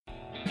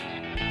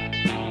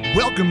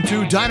Welcome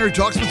to Diner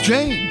Talks with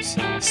James.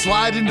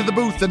 Slide into the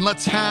booth and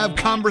let's have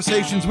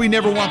conversations we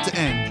never want to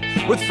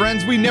end, with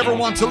friends we never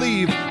want to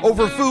leave,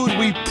 over food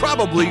we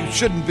probably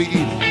shouldn't be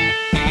eating.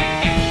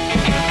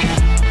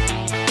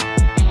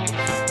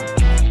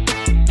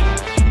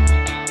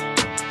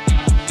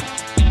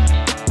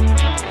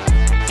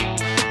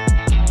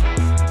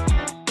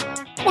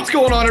 What's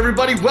going on,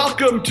 everybody?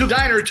 Welcome to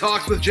Diner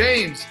Talks with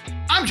James.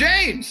 I'm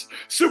James.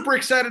 Super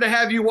excited to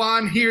have you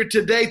on here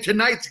today.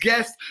 Tonight's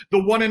guest,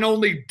 the one and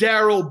only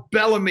Darryl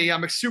Bellamy.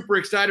 I'm super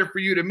excited for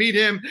you to meet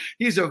him.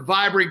 He's a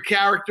vibrant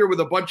character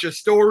with a bunch of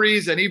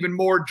stories and even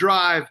more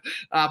drive.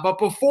 But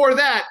before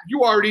that,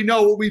 you already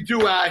know what we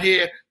do out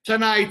here.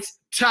 Tonight's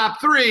top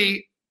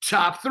three.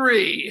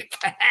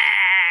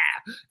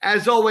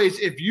 As always,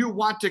 if you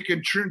want to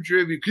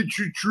contribute,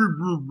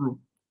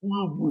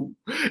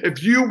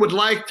 if you would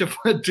like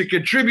to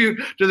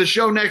contribute to the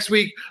show next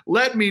week,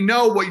 let me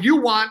know what you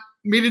want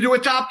me to do a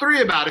top three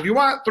about. If you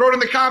want, throw it in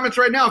the comments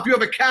right now. If you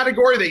have a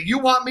category that you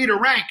want me to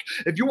rank,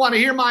 if you want to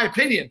hear my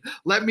opinion,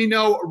 let me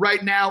know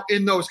right now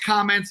in those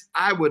comments.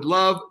 I would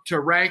love to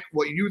rank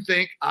what you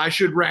think I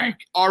should rank.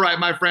 All right,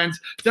 my friends,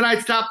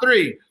 tonight's top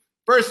three.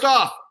 First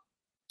off,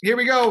 here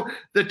we go.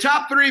 The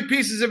top three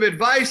pieces of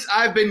advice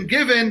I've been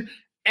given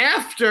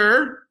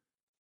after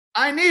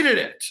I needed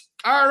it.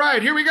 All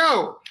right, here we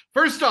go.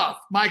 First off,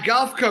 my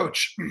golf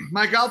coach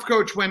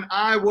when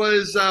I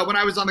was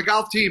on the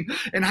golf team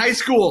in high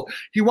school,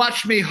 he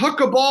watched me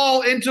hook a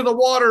ball into the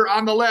water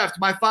on the left.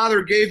 My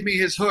father gave me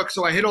his hook,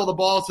 so I hit all the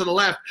balls to the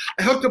left.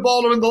 I hooked the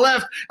ball to the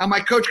left, and my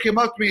coach came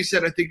up to me and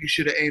said, "I think you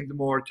should have aimed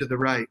more to the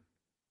right."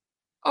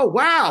 Oh,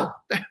 wow.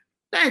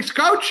 Thanks,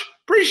 coach.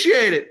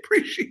 Appreciate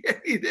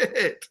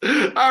it.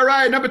 All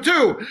right, number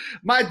two,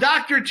 my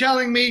doctor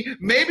telling me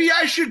maybe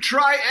I should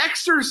try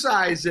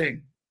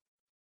exercising.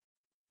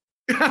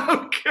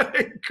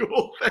 Okay,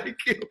 cool. Thank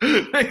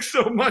you. Thanks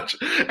so much.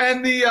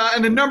 And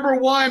the number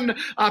one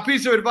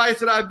piece of advice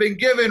that I've been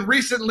given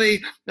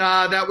recently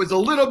that was a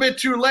little bit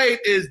too late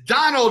is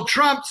Donald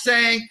Trump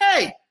saying,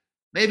 "Hey,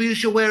 maybe you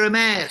should wear a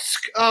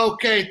mask."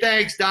 Okay,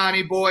 thanks,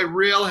 Donnie boy.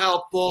 Real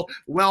helpful.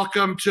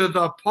 Welcome to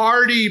the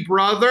party,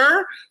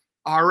 brother.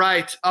 All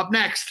right, up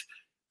next.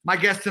 My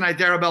guest tonight,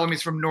 Darryl Bellamy,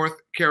 is from North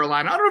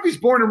Carolina. I don't know if he's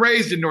born and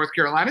raised in North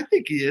Carolina. I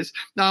think he is.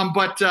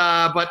 But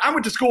I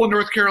went to school in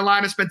North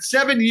Carolina, spent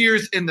 7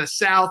 years in the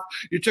South.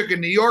 You took a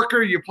New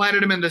Yorker, you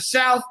planted him in the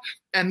South,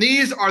 and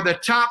these are the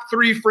top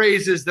three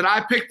phrases that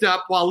I picked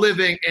up while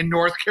living in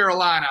North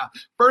Carolina.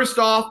 First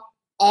off,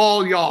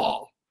 all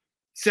y'all.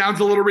 Sounds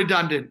a little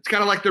redundant. It's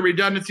kind of like the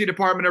redundancy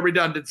department of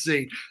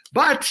redundancy.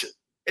 But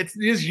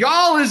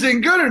y'all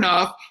isn't good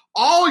enough.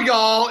 All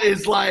y'all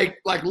is like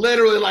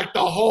literally like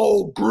the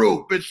whole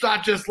group. It's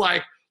not just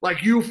like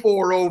you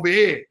four over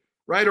here,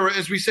 right? Or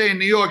as we say in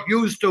New York,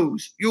 use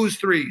twos, use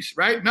threes,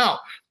 right? No,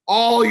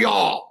 all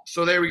y'all.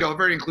 So there we go.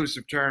 Very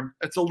inclusive term.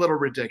 It's a little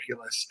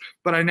ridiculous,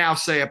 but I now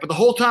say it. But the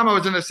whole time I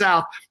was in the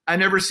South, I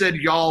never said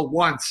y'all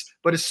once.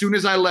 But as soon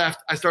as I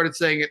left, I started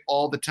saying it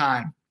all the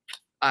time.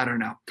 I don't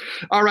know.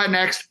 All right,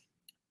 next.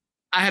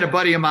 I had a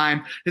buddy of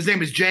mine. His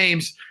name is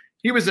James.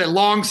 He was a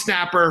long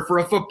snapper for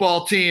a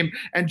football team.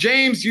 And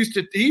James used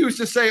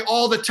to say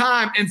all the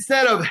time,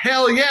 instead of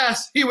hell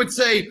yes, he would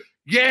say,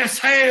 yes,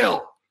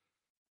 hail.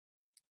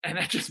 And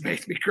that just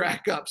makes me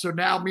crack up. So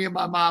now me and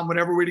my mom,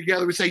 whenever we're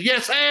together, we say,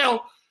 yes,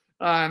 hail.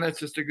 And that's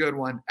just a good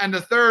one. And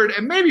the third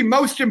and maybe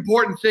most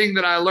important thing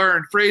that I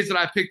learned, phrase that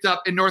I picked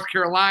up in North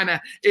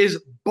Carolina, is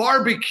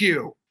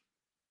barbecue.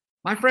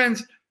 My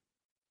friends,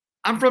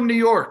 I'm from New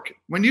York.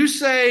 When you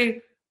say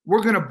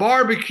we're going to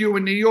barbecue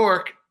in New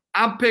York,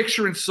 I'm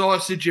picturing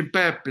sausage and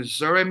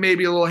peppers, all right?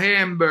 Maybe a little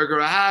hamburger,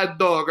 a hot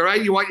dog, all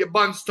right? You want your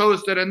buns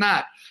toasted or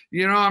not?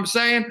 You know what I'm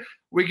saying?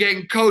 We're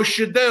getting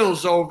kosher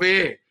dills over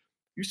here.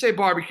 You say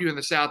barbecue in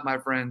the South, my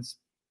friends,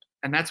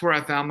 and that's where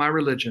I found my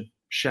religion.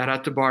 Shout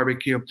out to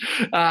barbecue.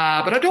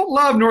 But I don't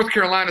love North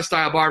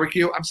Carolina-style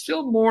barbecue. I'm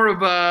still more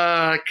of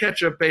a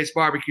ketchup-based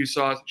barbecue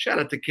sauce. Shout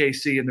out to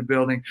KC in the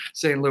building,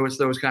 St. Louis,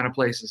 those kind of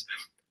places.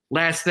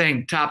 Last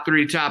thing, top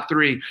three.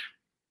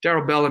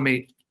 Darryl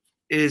Bellamy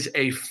is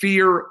a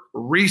fear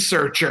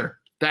researcher.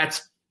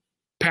 That's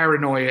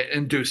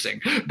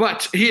paranoia-inducing.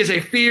 But he is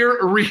a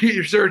fear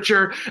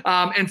researcher.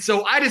 And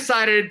so I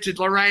decided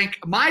to rank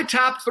my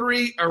top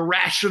three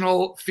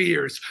irrational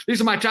fears. These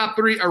are my top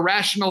three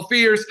irrational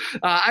fears.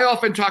 I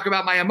often talk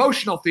about my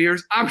emotional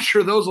fears. I'm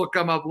sure those will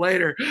come up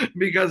later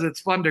because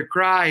it's fun to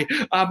cry.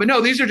 But no,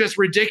 these are just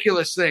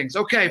ridiculous things.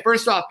 Okay,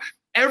 first off,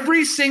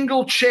 every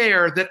single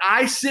chair that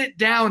I sit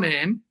down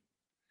in,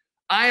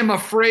 I am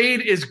afraid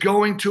is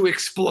going to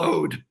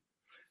explode.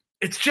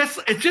 It's just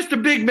a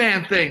big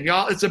man thing,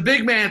 y'all. It's a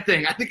big man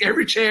thing. I think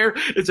every chair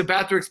is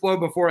about to explode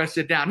before I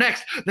sit down.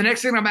 The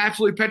next thing I'm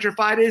absolutely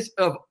petrified is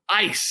of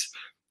ice.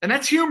 And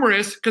that's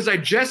humorous because I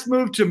just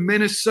moved to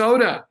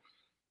Minnesota.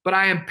 But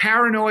I am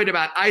paranoid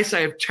about ice.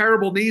 I have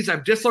terrible knees.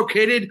 I've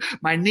dislocated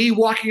my knee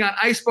walking on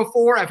ice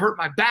before. I've hurt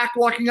my back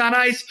walking on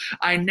ice.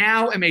 I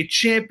now am a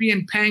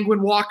champion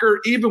penguin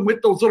walker, even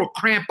with those little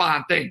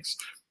cramp-on things.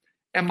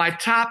 And my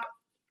top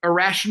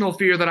irrational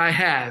fear that I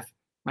have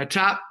My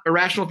top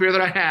irrational fear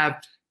that I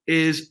have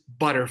is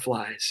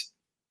butterflies.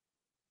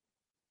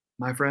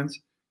 My friends,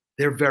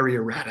 they're very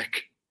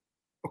erratic.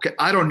 Okay,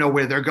 I don't know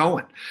where they're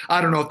going. I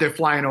don't know if they're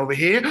flying over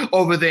here,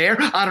 over there.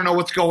 I don't know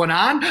what's going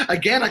on.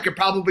 Again, I could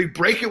probably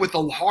break it with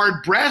a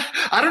hard breath.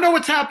 I don't know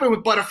what's happening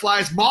with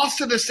butterflies. Moths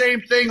are the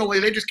same thing, only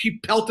they just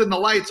keep pelting the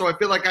light, so I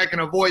feel like I can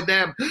avoid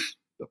them.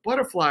 But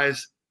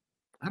butterflies,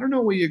 I don't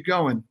know where you're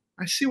going.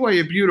 I see why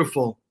you're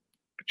beautiful,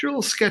 but you're a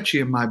little sketchy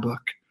in my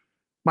book.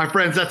 My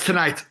friends, that's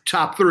tonight's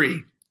top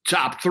three.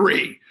 Top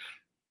three.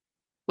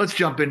 Let's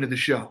jump into the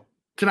show.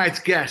 Tonight's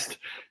guest,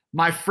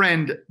 my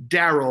friend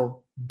Darryl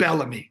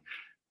Bellamy.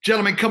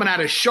 Gentleman coming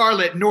out of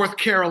Charlotte, North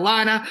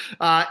Carolina,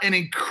 an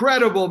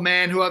incredible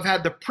man who I've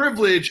had the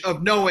privilege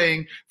of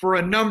knowing for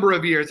a number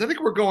of years. I think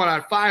we're going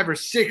on 5 or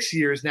 6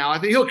 years now. I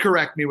think he'll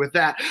correct me with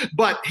that.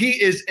 But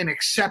he is an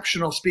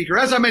exceptional speaker.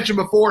 As I mentioned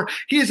before,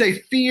 he is a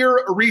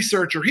fear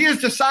researcher. He has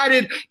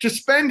decided to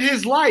spend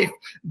his life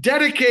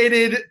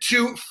dedicated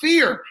to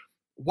fear.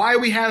 Why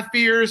we have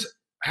fears,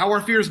 how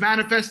our fears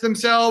manifest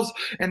themselves,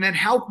 and then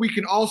how we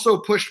can also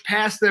push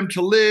past them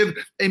to live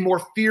a more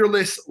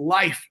fearless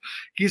life.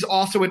 He's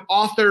also an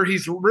author.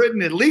 He's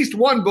written at least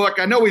one book.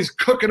 I know he's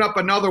cooking up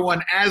another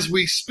one as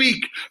we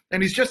speak.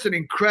 And he's just an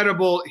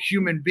incredible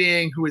human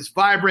being who is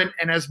vibrant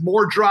and has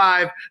more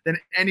drive than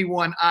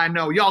anyone I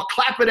know. Y'all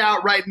clap it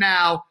out right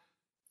now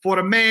for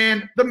the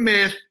man, the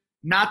myth,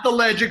 not the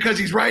legend, because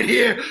he's right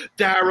here,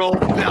 Darryl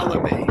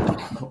Bellamy.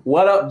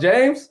 What up,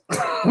 James?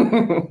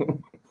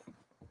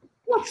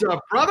 What's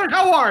up, brother?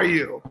 How are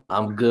you?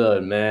 I'm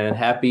good, man.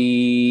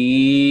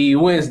 Happy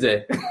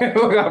Wednesday. I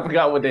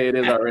forgot what day it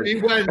is already.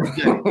 Happy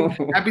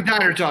Wednesday. Happy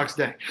Diner Talks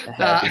Day.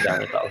 Happy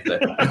Diner Talks Day.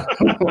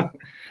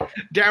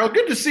 Darryl,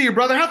 good to see you,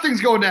 brother. How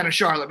things going down in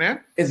Charlotte, man?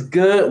 It's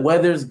good.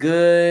 Weather's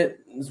good.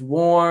 It's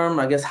warm.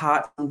 I guess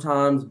hot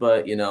sometimes,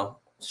 but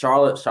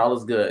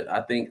Charlotte's good. I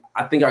think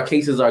our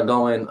cases are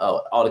going. Oh,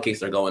 all the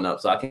cases are going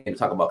up. So I can't even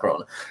talk about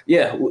Corona.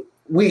 Yeah.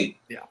 We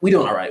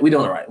doing all right. We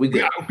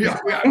good. Yeah.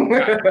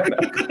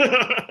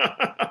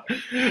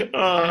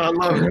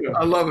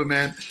 I love it,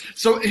 man.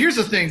 So here's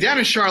the thing. Down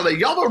in Charlotte,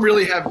 y'all don't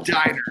really have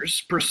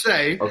diners per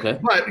se. Okay.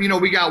 But,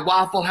 we got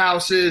Waffle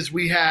Houses.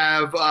 We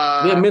have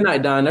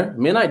Midnight Diner.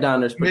 Midnight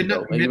Diner's pretty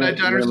dope. Midnight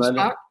Diner's a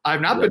spot?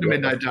 I've not been to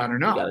Midnight Diner,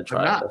 no. You gotta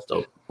try it. That's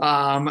dope.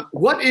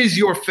 What is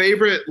your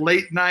favorite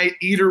late night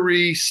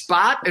eatery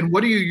spot, and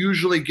what do you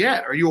usually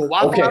get? Are you a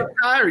Waffle House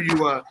guy? Or are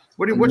you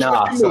what's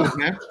your move,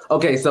 man?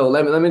 Okay, so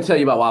let me tell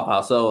you about Waffle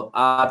House. So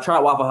I've tried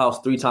Waffle House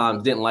 3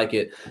 times, didn't like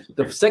it.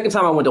 The second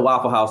time I went to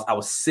Waffle House, I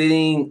was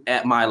sitting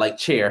at my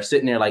chair,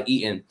 sitting there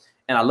eating,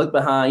 and I looked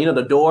behind,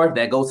 the door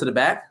that goes to the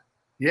back?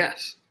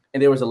 Yes.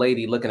 And there was a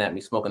lady looking at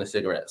me smoking a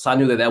cigarette. So I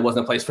knew that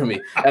wasn't a place for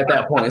me at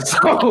that point.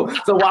 So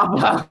Waffle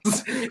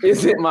House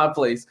isn't my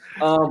place.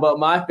 But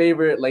my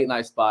favorite late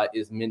night spot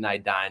is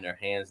Midnight Diner,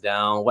 hands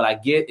down. What I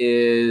get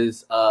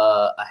is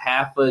a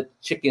half a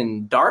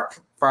chicken dark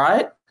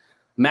fried,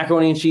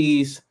 macaroni and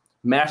cheese,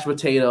 mashed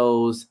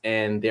potatoes,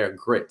 and their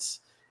grits.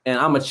 And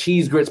I'm a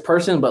cheese grits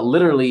person, but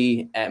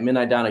literally at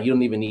Midnight Diner, you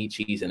don't even need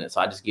cheese in it. So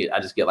I just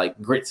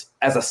get grits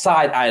as a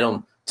side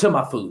item to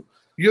my food.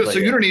 You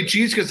don't need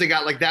cheese because they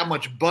got that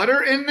much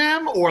butter in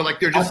them, or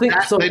they're just they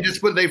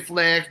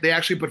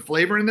actually put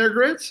flavor in their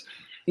grits.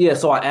 Yeah,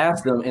 so I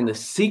asked them, and the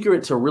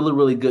secret to really,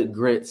 really good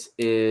grits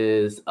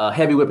is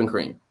heavy whipping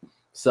cream.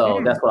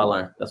 So that's what I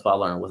learned.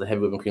 Was the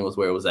heavy whipping cream was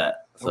where it was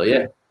at. So okay.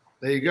 Yeah.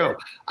 There you go.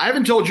 I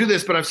haven't told you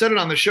this, but I've said it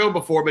on the show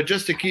before, but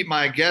just to keep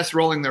my guests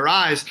rolling their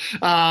eyes,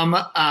 when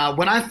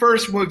I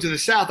first moved to the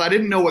South, I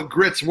didn't know what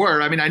grits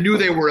were. I mean, I knew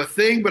they were a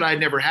thing, but I'd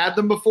never had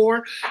them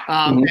before.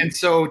 And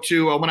so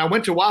when I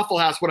went to Waffle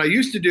House, what I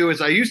used to do is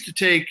I used to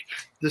take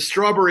the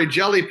strawberry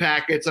jelly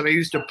packets and I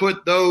used to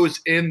put those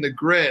in the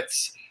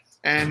grits.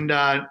 And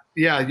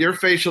your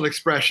facial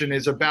expression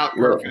is about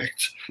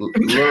perfect.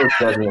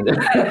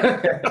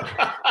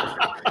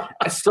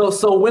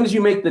 So when did you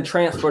make the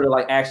transfer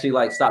to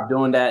actually stop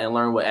doing that and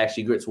learn what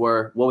actually grits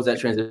were? What was that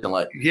transition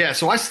like? Yeah,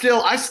 so I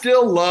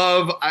still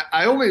love.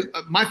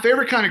 My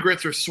favorite kind of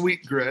grits are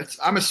sweet grits.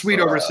 I'm a sweet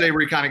over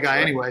savory kind of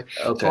guy anyway.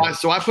 Okay.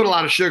 So I put a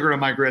lot of sugar in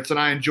my grits and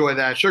I enjoy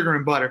that, sugar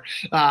and butter.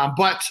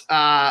 But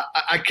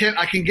I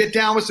can get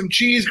down with some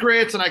cheese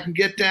grits and I can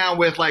get down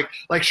with like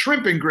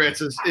shrimp and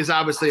grits is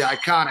obviously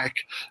iconic.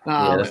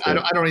 I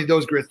don't need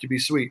those grits to be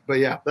sweet, but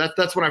yeah,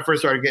 that's when I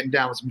first started getting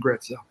down with some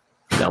grits though.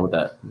 Down with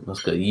that.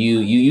 That's good.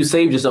 You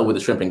saved yourself with the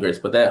shrimp and grits,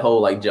 but that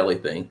whole jelly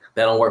thing,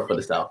 that don't work for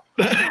the South.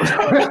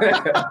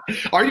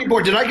 Are you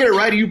born? Did I get it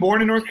right? Are you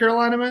born in North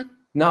Carolina, man?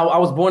 No, I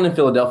was born in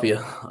Philadelphia.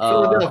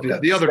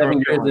 The other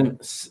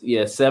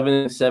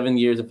 7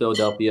 years in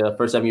Philadelphia.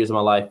 First 7 years of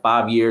my life.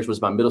 5 years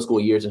was my middle school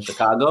years in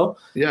Chicago.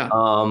 Yeah.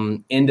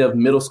 End of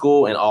middle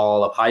school and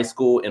all of high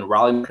school in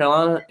Raleigh, North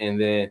Carolina, and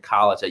then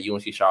college at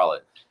UNC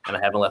Charlotte, and I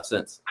haven't left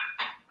since.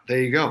 There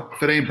you go.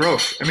 If it ain't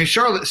broke. I mean,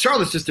 Charlotte's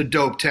just a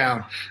dope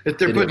town. They're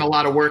putting a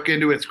lot of work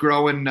into it. It's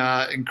growing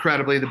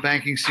incredibly. The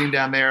banking scene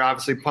down there,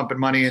 obviously pumping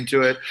money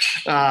into it.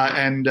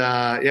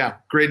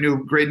 Great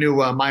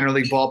new minor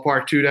league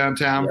ballpark too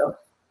downtown. Yep.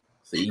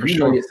 So you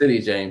know your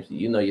cities, James.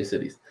 You know your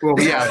cities. Well,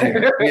 we out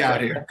here. We out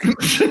here.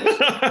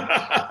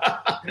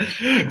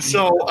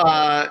 So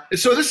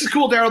this is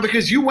cool, Daryl,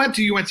 because you went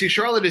to UNC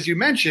Charlotte, as you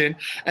mentioned,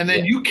 and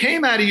then you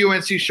came out of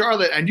UNC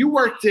Charlotte, and you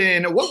worked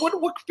in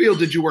what field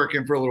did you work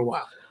in for a little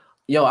while?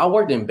 Yo, I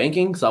worked in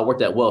banking, so I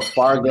worked at Wells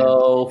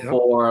Fargo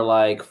for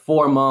like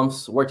 4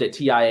 months. Worked at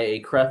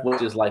TIAA CREF,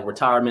 which is like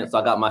retirement. So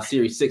I got my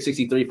Series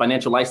 663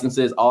 financial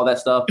licenses, all that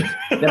stuff.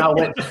 Then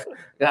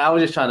I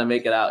was just trying to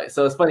make it out.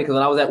 So it's funny because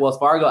when I was at Wells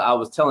Fargo, I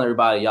was telling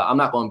everybody, y'all, I'm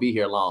not going to be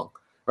here long,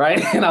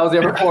 right? And I was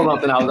there for 4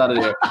 months, and I was out of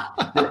there.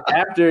 Then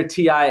after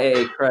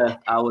TIAA CREF,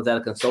 I was at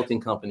a consulting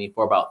company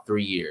for about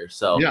 3 years.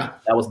 So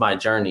that was my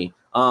journey.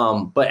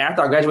 But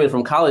after I graduated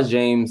from college,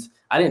 James,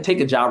 I didn't take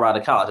a job right out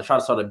of college. I tried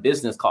to start a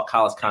business called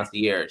College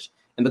Concierge.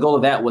 And the goal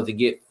of that was to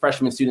get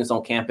freshman students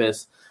on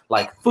campus,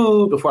 like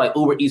food before like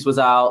Uber Eats was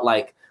out,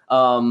 like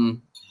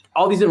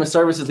all these different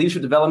services,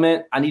 leadership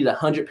development. I needed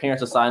 100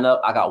 parents to sign up.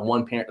 I got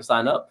 1 parent to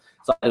sign up.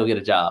 So I had to go get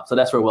a job. So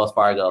that's where Wells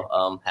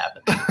Fargo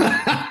happened.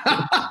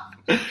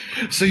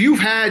 So you've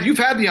had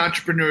the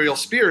entrepreneurial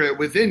spirit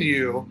within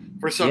you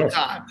for some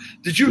time.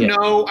 Did you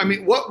know, I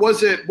mean, what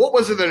was it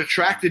that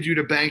attracted you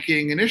to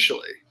banking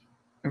initially?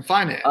 And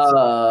finance?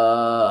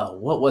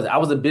 What was it? I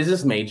was a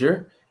business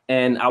major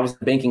and I was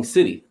banking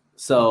city.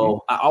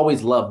 So I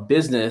always loved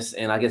business,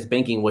 and I guess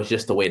banking was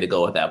just the way to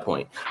go at that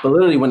point. But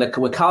literally when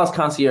College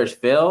Concierge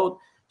failed,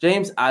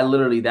 James, I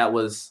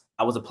was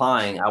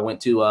applying. I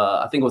went to,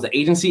 I think it was an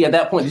agency at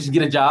that point just to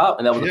get a job.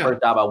 And that was the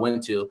first job I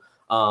went to.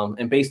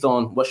 And based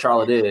on what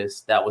Charlotte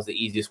is, that was the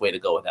easiest way to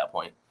go at that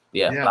point.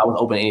 But I was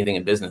open to anything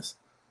in business.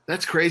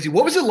 That's crazy.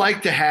 What was it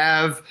like to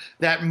have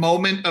that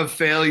moment of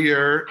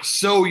failure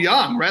so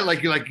young, right?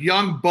 Like you're like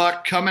young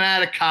buck coming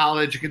out of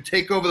college, you can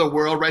take over the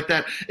world, right?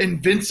 That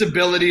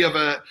invincibility of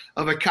a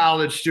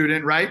college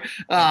student, right?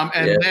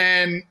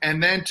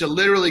 And then to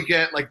literally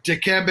get like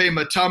Dikembe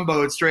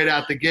Mutombo straight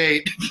out the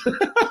gate.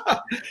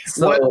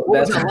 What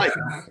was it like?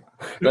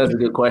 That's a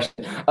good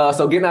question.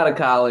 So getting out of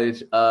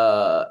college,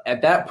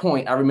 at that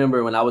point, I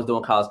remember when I was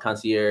doing College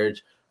Concierge,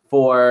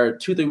 for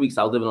 2-3 weeks,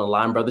 I was living on a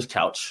Lime Brothers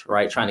couch,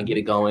 right? Trying to get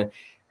it going.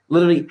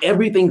 Literally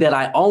everything that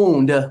I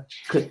owned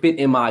could fit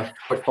in my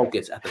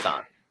Focus at the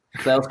time.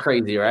 So that was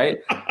crazy, right?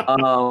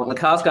 When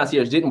College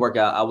Concierge didn't work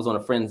out, I was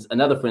on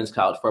another friend's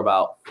couch for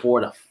about 4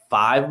 to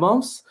 5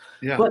 months.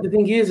 Yeah. But the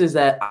thing is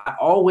that I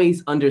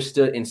always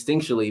understood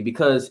instinctually,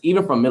 because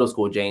even from middle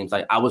school, James,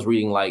 like I was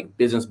reading like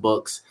business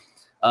books,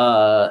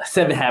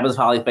 7 Habits of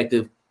Highly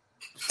Effective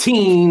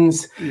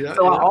Teens. I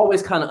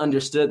always kind of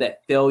understood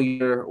that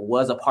failure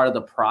was a part of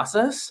the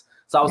process.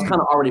 So I was kind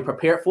of already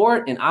prepared for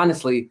it. And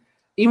honestly,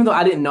 even though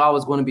I didn't know I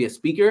was going to be a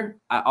speaker,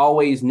 I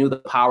always knew the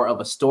power of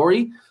a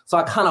story. So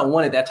I kind of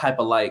wanted that type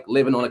of like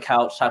living on a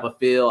couch type of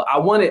feel. I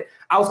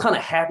was kind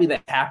of happy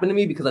that happened to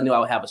me because I knew I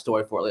would have a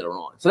story for it later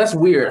on. So that's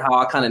weird how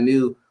I kind of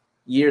knew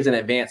years in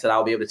advance that I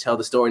would be able to tell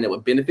the story and it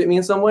would benefit me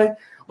in some way.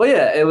 But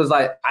yeah, it was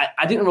like,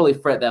 I didn't really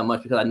fret that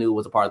much because I knew it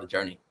was a part of the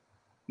journey.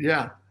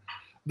 Yeah.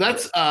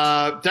 That's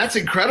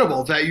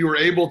incredible that you were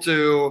able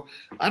to,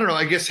 I don't know,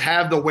 I guess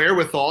have the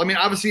wherewithal. I mean,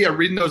 obviously,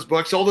 reading those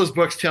books, all those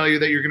books tell you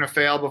that you're going to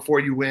fail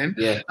before you win.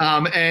 Yeah.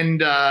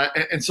 And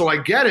so I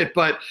get it,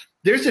 but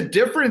there's a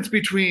difference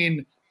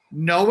between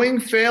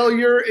knowing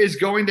failure is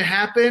going to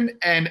happen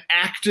and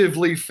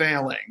actively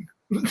failing.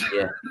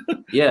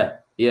 Yeah.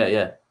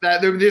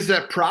 There's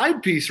that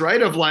pride piece,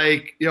 right? Of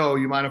like,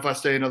 you mind if I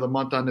stay another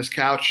month on this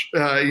couch?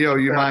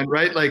 You mind,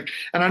 right? Like,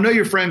 and I know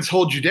your friends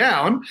hold you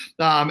down,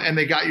 and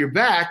they got your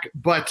back,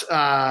 but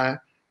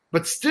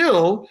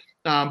still,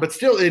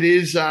 it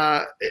is.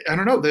 I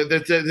don't know.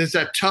 There's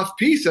that tough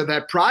piece of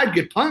that pride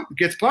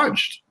gets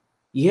punched.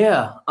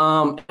 Yeah,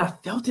 I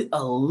felt it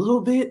a little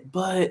bit,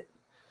 but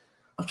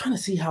I'm trying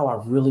to see how I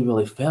really,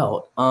 really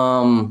felt.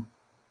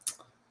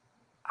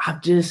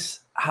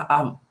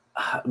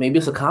 Maybe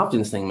it's a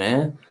confidence thing,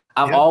 man.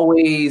 I've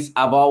always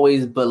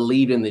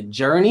believed in the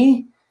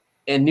journey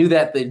and knew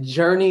that the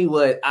journey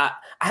would.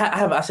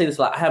 I say this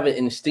a lot. I have an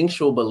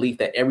instinctual belief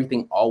that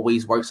everything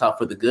always works out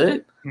for the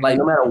good, like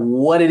no matter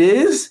what it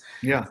is.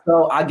 Yeah.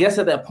 So I guess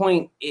at that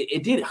point,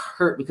 it did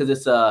hurt because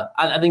it's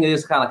I think it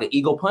is kind of like an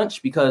ego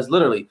punch because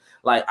literally,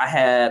 like I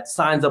had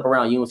signs up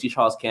around UNC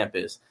Charles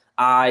campus.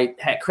 I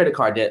had credit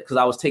card debt because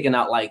I was taking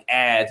out like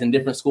ads in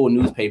different school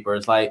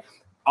newspapers, like.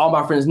 All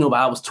my friends knew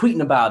about it. I was tweeting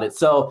about it.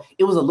 So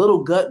it was a little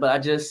gut,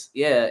 but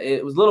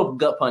it was a little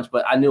gut punch,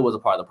 but I knew it was a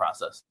part of the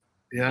process.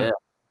 Yeah.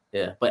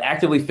 But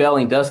actively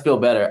failing does feel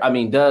better. I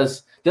mean,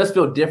 does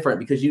feel different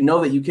because you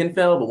know that you can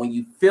fail, but when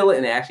you feel it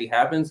and it actually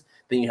happens,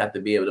 then you have to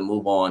be able to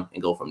move on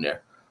and go from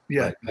there.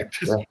 Yeah.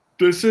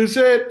 This is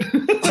it.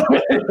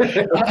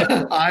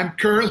 I'm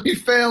currently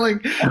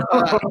failing.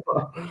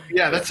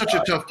 That's such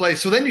a tough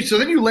place. So then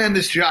you land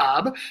this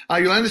job.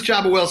 You land this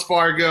job at Wells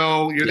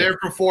Fargo. You're there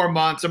for 4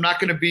 months. I'm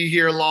not going to be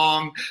here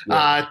long.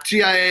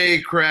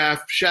 TIAA CREF.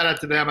 Shout out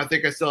to them. I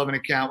think I still have an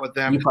account with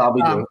them. You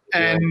probably do.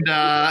 And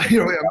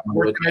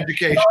work in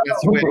education.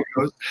 That's the way it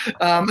goes.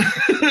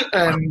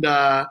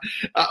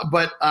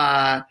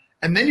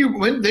 And then you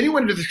went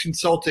into the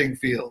consulting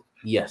field.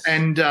 Yes.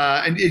 And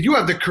you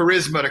have the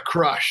charisma to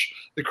crush,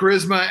 the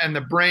charisma and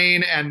the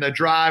brain and the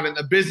drive and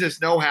the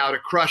business know-how to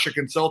crush a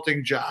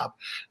consulting job.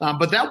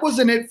 But that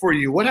wasn't it for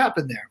you. What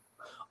happened there?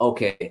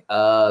 Okay.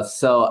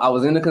 So I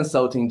was in a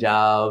consulting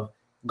job,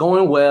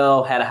 going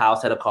well, had a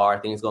house, had a car,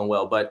 things going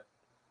well. But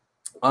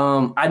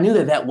I knew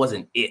that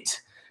wasn't it.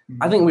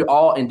 I think we're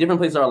all in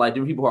different places in our life,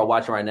 different people who are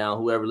watching right now,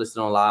 whoever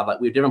listening on live, like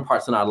we have different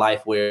parts in our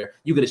life where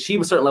you could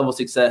achieve a certain level of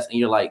success and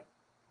you're like,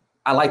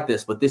 I like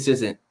this, but this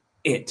isn't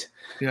it.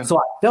 Yeah. So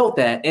I felt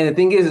that. And the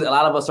thing is, a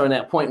lot of us are in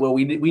that point where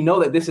we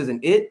know that this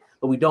isn't it,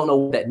 but we don't know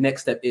what that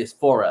next step is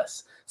for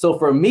us. So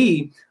for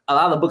me, a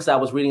lot of the books I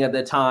was reading at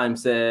that time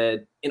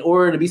said, in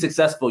order to be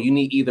successful, you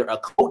need either a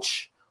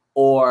coach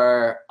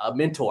or a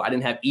mentor. I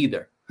didn't have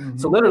either. Mm-hmm.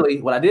 So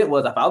literally what I did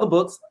was I found the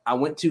books. I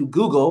went to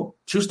Google,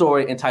 true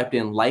story, and typed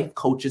in life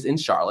coaches in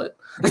Charlotte.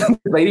 This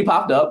lady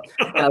popped up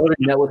and I literally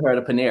met with her at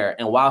a Panera.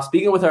 And while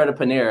speaking with her at a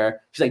Panera,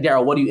 she's like,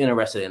 Daryl, what are you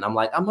interested in? I'm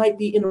like, I might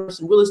be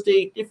interested in real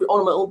estate,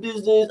 owning my own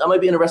business. I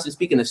might be interested in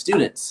speaking to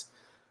students.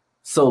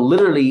 So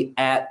literally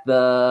at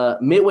the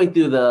midway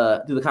through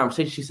the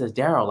conversation, she says,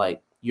 Daryl,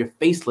 like your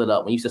face lit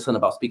up when you said something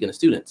about speaking to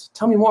students.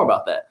 Tell me more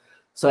about that.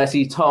 So as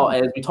we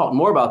talked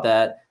more about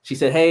that, she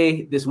said,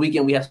 hey, this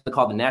weekend we have something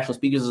called the National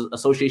Speakers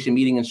Association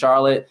meeting in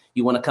Charlotte.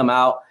 You want to come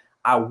out?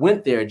 I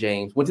went there,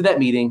 James, went to that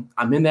meeting.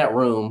 I'm in that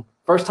room.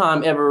 First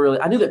time ever really.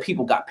 I knew that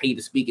people got paid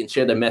to speak and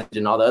share their message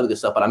and all the other good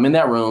stuff, but I'm in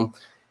that room.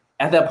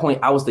 At that point,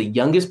 I was the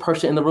youngest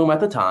person in the room at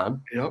the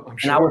time. Yep, I'm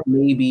sure. And I was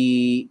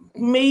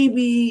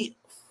maybe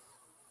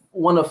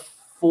one of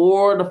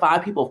 4 to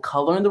 5 people of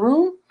color in the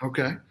room.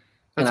 Okay.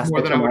 That's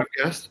more than I would have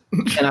guessed.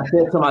 And I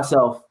said to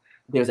myself,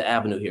 there's an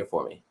avenue here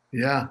for me.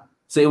 Yeah.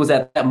 So it was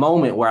at that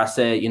moment where I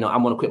said,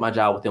 I'm going to quit my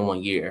job within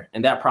 1 year.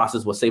 And that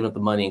process was saving up the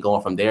money and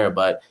going from there.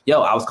 But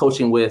I was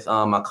coaching with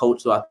my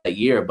coach throughout that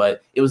year.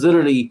 But it was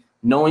literally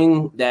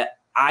knowing that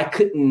I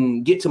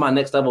couldn't get to my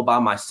next level by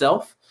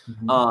myself,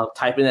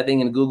 typing that thing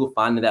in Google,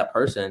 finding that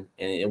person.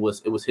 And it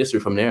was history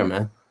from there,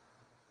 man.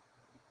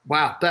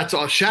 Wow, that's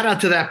all. Shout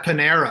out to that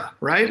Panera,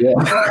 right? Yeah.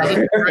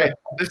 That's great.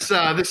 This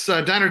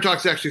Diner Talk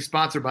is actually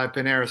sponsored by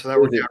Panera, so that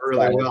worked out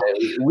really well.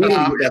 We need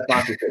to get that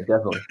sponsorship,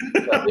 definitely.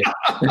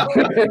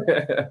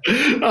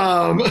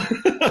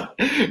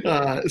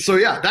 So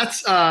yeah,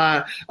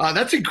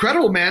 that's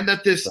incredible, man. And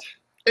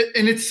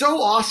it's so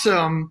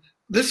awesome.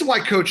 This is why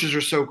coaches are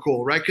so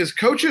cool, right? Because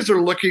coaches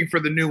are looking for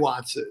the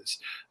nuances.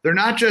 They're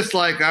not just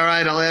like, all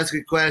right, I'll ask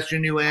a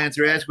question, you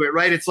answer, ask it,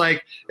 right? It's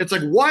like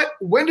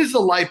when does the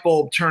light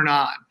bulb turn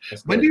on?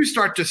 When do you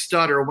start to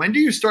stutter? When do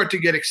you start to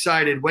get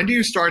excited? When do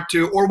you start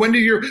to, or when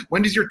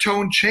does your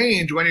tone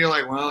change? When you're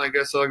like, well, I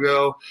guess I'll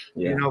go,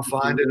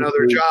 find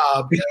another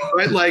job,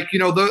 right? Like,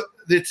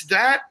 it's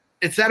that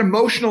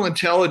emotional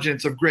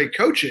intelligence of great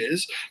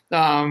coaches.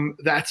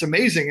 That's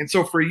amazing. And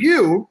so for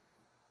you,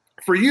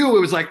 it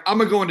was like, I'm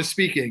going to go into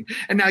speaking.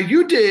 And now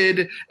you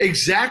did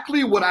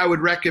exactly what I would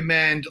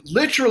recommend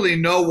literally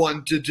no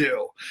one to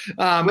do.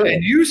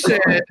 And you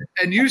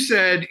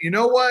said, you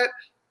know what?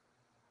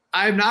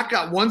 I have not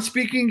got one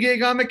speaking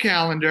gig on the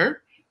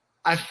calendar.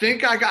 I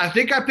think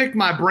I picked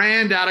my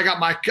brand out. I got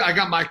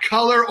my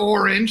color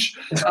orange.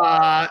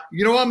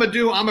 You know what I'm gonna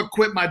do? I'm gonna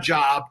quit my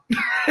job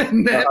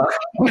and then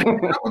I'm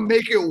gonna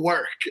make it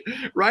work.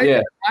 Right?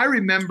 Yeah. I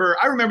remember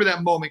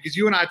that moment because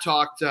you and I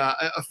talked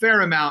a fair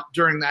amount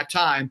during that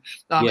time.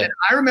 And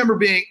I remember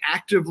being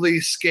actively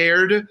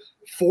scared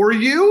for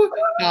you,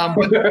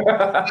 but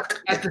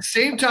at the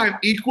same time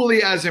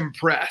equally as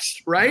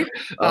impressed. Right?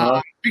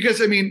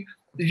 Because I mean,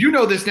 you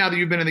know this now that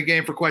you've been in the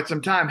game for quite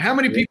some time. How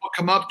many people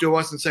come up to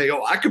us and say,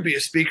 "Oh, I could be a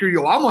speaker.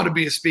 I want to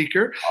be a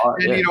speaker."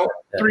 And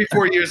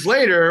 3-4 years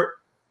later,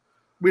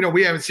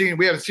 we haven't seen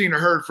or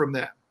heard from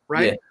them,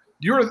 right? Yeah.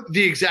 You're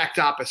the exact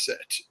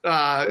opposite.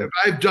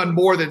 I've done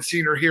more than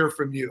seen or hear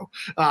from you.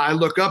 I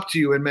look up to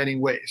you in many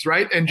ways,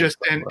 right? And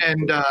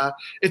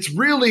it's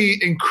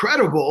really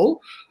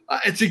incredible.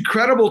 It's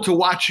incredible to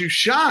watch you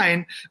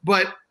shine.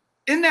 But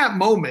in that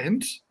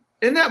moment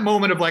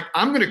of like,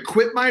 I'm going to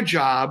quit my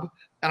job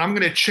and I'm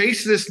going to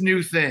chase this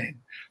new thing.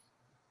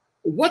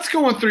 What's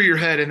going through your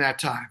head in that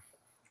time?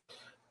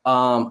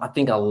 I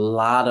think a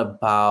lot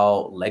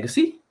about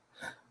legacy.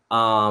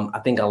 I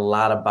think a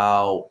lot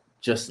about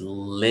just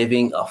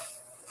living a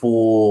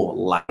full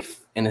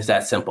life. And it's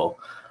that simple.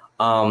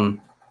 I've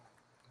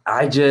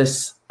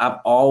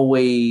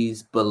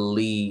always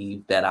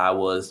believed that I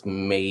was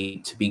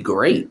made to be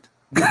great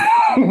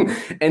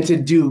and to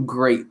do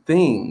great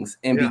things.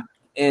 And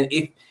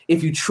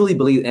if you truly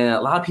believe, and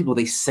a lot of people,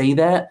 they say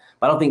that,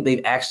 but I don't think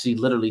they've actually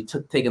literally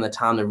taken the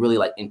time to really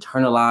like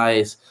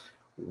internalize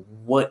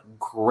what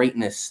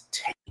greatness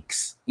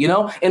takes,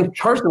 And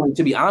personally,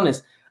 to be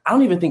honest, I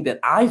don't even think that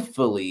I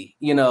fully,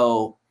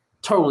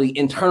 totally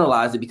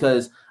internalized it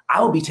because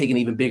I would be taking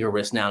even bigger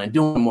risks now and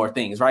doing more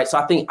things, right? So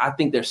I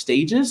think there's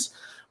stages,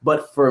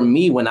 but for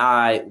me, when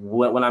I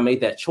made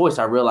that choice,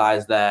 I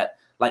realized that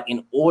like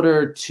in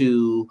order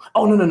to,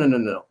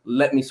 no,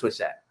 let me switch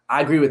that.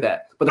 I agree with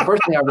that. But the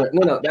first thing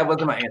no, that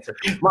wasn't my answer.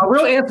 My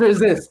real answer is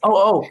this.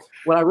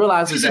 What I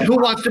realized is that Who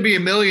Wants to Be a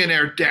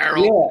Millionaire,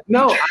 Daryl? Yeah,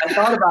 no, I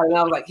thought about it and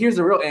I was like, here's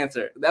the real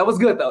answer. That was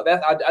good though.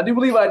 I do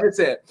believe what I just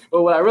said.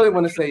 But what I really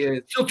want to say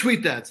is still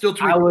tweet that.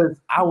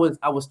 I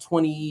was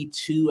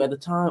 22 at the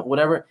time,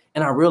 whatever,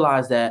 and I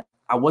realized that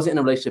I wasn't in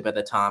a relationship at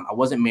the time. I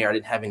wasn't married. I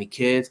didn't have any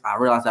kids. I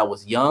realized I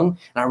was young,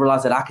 and I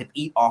realized that I could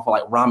eat off of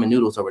like ramen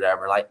noodles or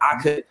whatever. Like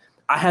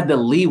I had the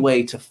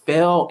leeway to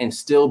fail and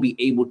still be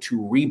able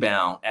to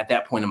rebound at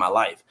that point in my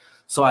life.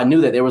 So I knew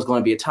that there was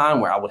going to be a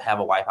time where I would have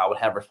a wife, I would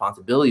have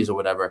responsibilities or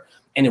whatever,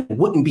 and it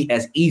wouldn't be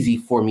as easy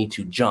for me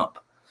to jump.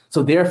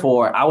 So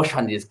therefore, I was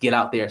trying to just get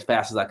out there as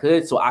fast as I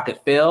could so I could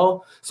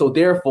fail. So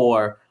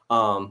therefore,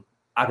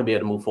 I could be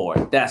able to move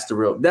forward. That's the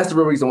real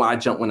reason why I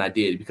jumped when I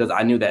did, because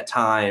I knew that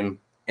time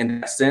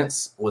in that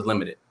sense was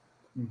limited.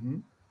 Mm-hmm.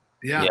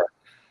 Yeah.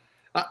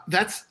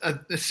 That's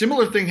a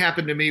similar thing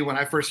happened to me when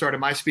I first started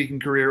my speaking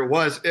career.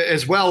 Was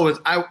as well as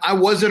I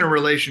was in a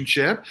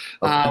relationship.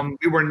 Okay.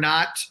 We were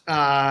not.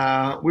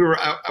 We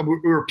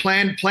were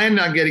planning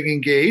on getting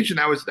engaged, and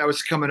that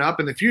was coming up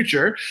in the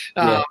future.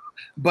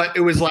 But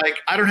it was like,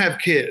 I don't have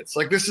kids.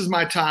 Like, this is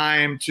my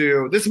time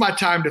to fail. This is my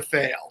time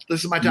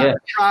to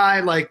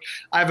try. Like,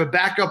 I have a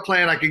backup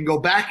plan. I can go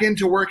back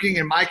into working.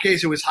 In my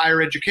case, it was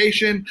higher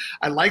education.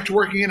 I liked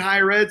working in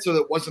higher ed, so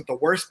that wasn't the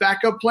worst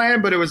backup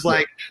plan. But it was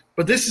like,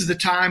 but this is the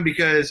time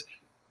because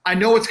I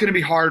know it's going to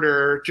be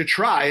harder to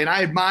try. And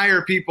I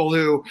admire people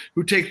who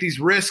take these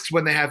risks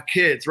when they have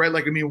kids, right?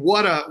 Like, I mean,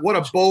 what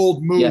a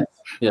bold move.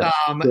 Yes.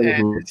 And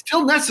it's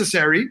still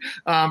necessary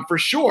for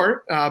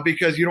sure,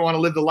 because you don't want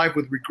to live the life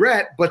with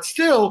regret, but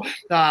still,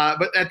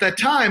 but at that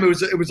time it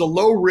was a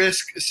low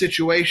risk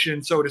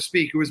situation, so to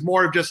speak. It was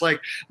more of just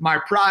like my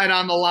pride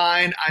on the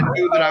line. I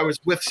knew that I was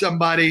with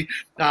somebody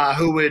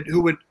who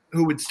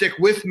would stick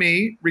with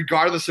me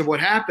regardless of what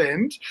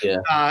happened.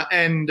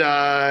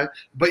 But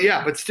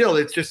still,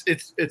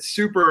 it's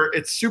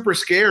super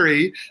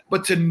scary.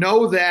 But to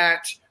know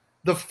that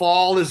the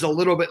fall is a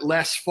little bit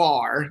less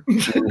far,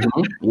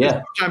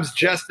 sometimes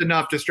just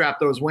enough to strap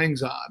those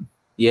wings on.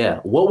 Yeah.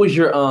 What was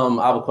your,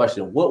 I have a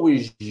question.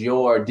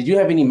 Did you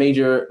have any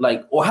major,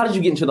 or how did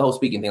you get into the whole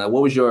speaking thing? Like,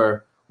 what was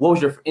your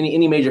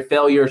any major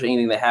failures or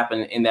anything that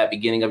happened in that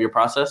beginning of your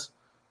process?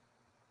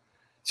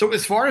 So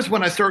as far as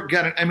when I first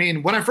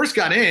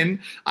got in,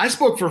 I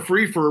spoke for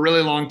free for a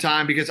really long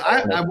time because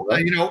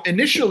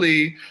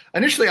initially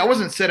I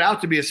wasn't set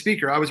out to be a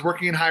speaker. I was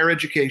working in higher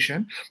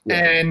education,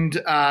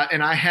 and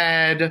I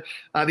had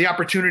the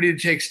opportunity to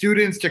take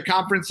students to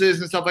conferences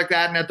and stuff like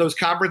that. And at those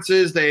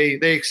conferences, they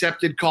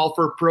accepted call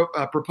for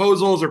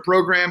proposals or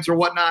programs or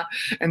whatnot.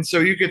 And so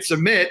you could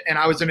submit, and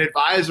I was an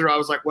advisor. I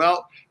was like,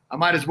 well, I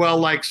might as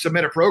well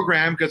submit a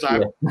program because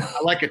I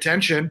like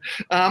attention.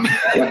 And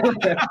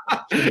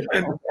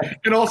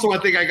also I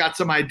think I got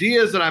some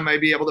ideas that I might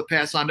be able to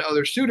pass on to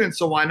other students.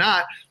 So why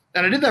not?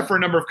 And I did that for a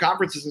number of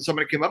conferences, and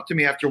somebody came up to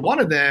me after one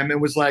of them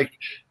and was like,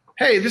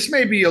 hey, this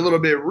may be a little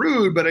bit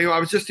rude, but I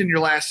was just in your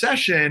last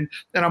session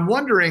and I'm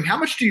wondering, how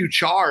much do you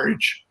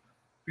charge?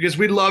 Because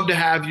we'd love to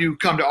have you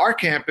come to our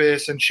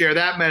campus and share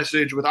that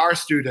message with our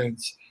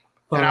students.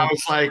 And I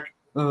was like,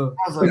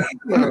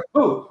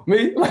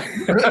 me?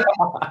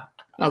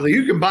 I was like,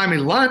 you can buy me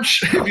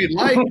lunch if you'd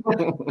like.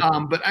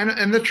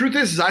 And the truth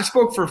is I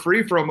spoke for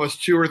free for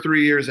almost 2 or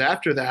 3 years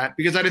after that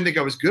because I didn't think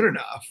I was good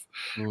enough.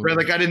 Right?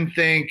 Like, I didn't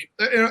think,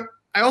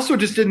 I also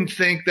just didn't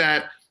think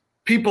that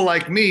people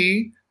like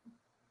me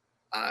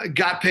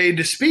got paid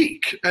to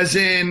speak, as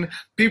in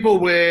people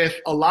with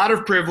a lot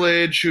of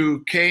privilege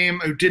who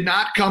did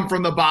not come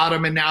from the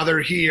bottom and now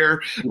they're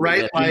here,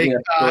 right? I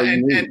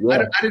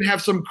didn't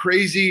have some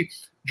crazy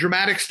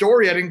dramatic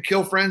story. I didn't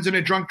kill friends in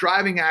a drunk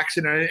driving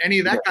accident, any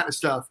of that kind of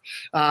stuff.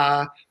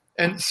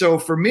 And so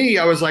for me,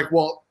 I was like,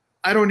 well,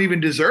 I don't even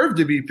deserve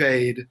to be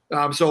paid.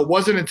 So it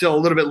wasn't until a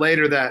little bit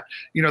later that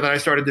I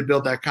started to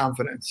build that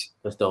confidence.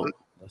 That's dope.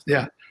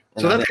 Yeah.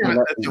 So that's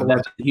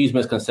a huge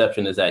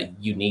misconception, is that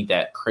you need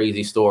that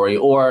crazy story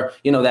or,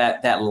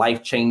 that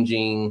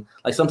life-changing,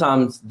 like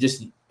sometimes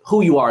just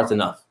who you are is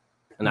enough.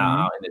 And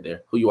I'll end it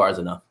there. Who you are is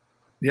enough.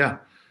 Yeah.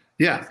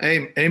 Yeah.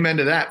 Amen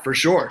to that for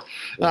sure.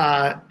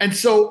 And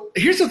so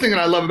here's the thing that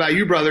I love about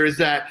you, brother, is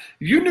that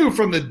you knew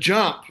from the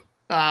jump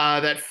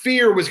that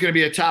fear was going to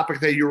be a topic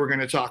that you were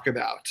going to talk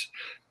about.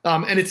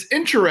 And it's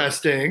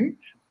interesting.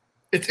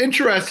 It's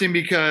interesting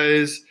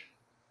because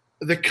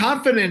the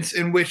confidence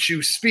in which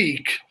you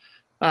speak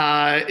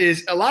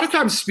is a lot of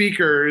times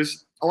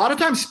speakers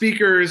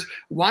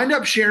wind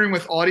up sharing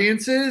with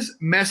audiences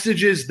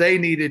messages they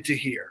needed to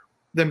hear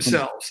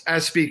themselves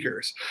as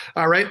speakers.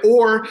 All right.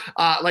 Or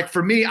like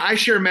for me, I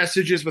share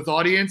messages with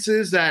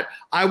audiences that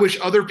I wish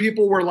other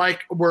people were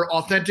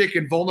authentic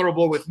and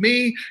vulnerable with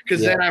me,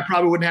 because then I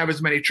probably wouldn't have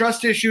as many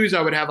trust issues.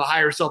 I would have a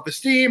higher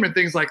self-esteem and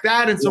things like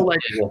that. And so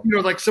like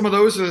some of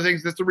those are the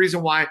things, that's the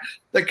reason why,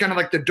 that kind of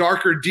like the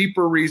darker,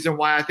 deeper reason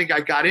why I think I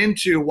got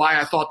into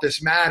why I thought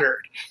this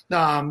mattered.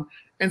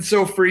 And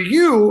so for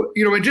you,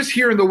 and just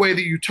hearing the way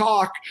that you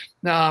talk,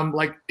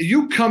 like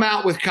you come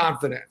out with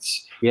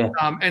confidence. Yeah.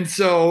 And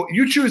so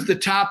you choose the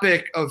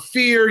topic of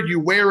fear. You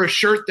wear a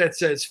shirt that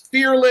says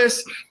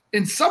fearless.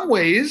 In some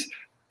ways,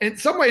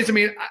 I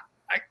mean,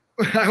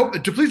 I hope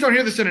that please don't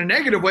hear this in a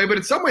negative way, but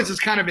in some ways it's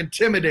kind of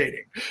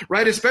intimidating,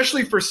 right?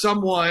 Especially for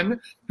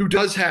someone who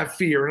does have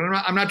fear. And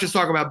I'm not just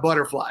talking about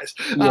butterflies,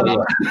 but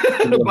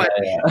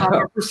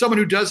for someone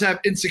who does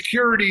have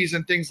insecurities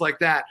and things like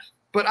that.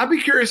 But I'd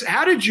be curious,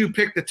 how did you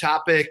pick the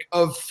topic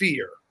of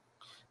fear?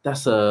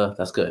 That's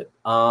good.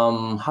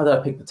 How did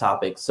I pick the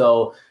topic?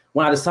 So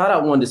when I decided I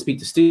wanted to speak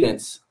to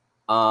students,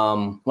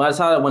 I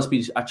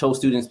chose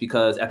students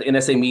because at the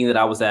NSA meeting that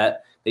I was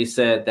at, they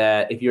said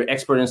that if you're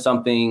expert in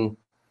something,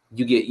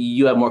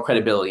 you have more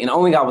credibility. And the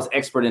only thing I was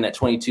expert in at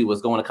 22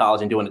 was going to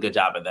college and doing a good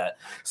job at that.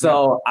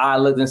 So I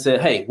looked and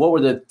said, hey, what were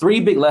the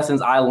 3 big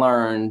lessons I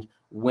learned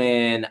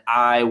when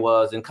I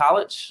was in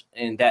college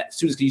and that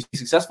students could be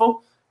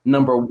successful?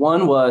 Number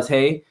 1 was,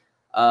 hey,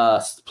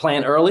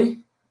 plan early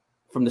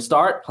from the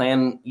start,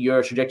 plan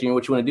your trajectory and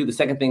what you want to do. The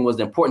second thing was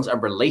the importance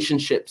of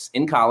relationships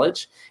in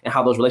college and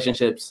how those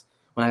relationships,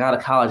 when I got to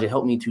college, it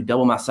helped me to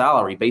double my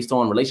salary based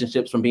on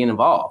relationships from being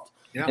involved.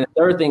 Yeah. And the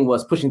third thing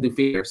was pushing through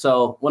fear.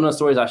 So one of the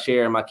stories I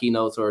share in my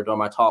keynotes or during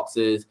my talks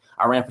is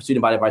I ran for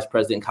student body vice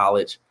president in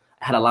college.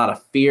 I had a lot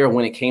of fear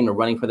when it came to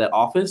running for that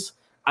office.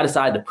 I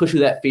decided to push through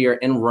that fear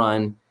and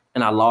run,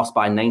 and I lost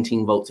by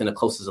 19 votes in the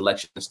closest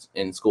election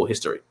in school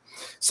history.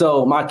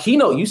 So my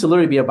keynote used to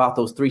literally be about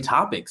those 3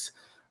 topics.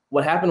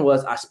 What happened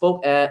was I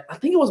spoke at, I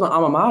think it was my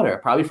alma mater,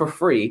 probably for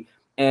free.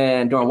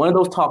 And during one of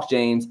those talks,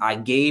 James, I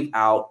gave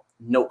out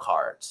note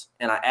cards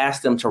and I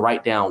asked them to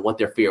write down what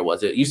their fear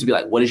was. It used to be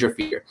like, what is your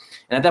fear?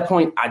 And at that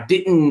point, I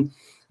didn't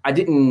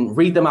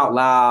read them out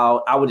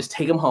loud. I would just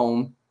take them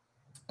home.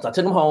 So I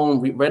took them home,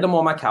 read them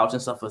on my couch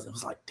and stuff. It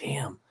was like,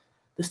 damn,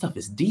 this stuff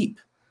is deep.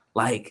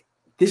 Like,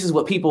 this is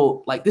what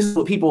people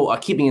are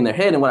keeping in their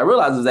head. And what I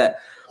realized is that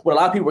what a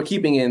lot of people were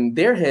keeping in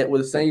their head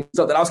was the same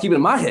stuff that I was keeping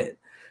in my head.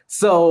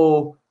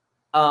 So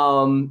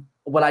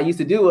what I used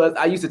to do was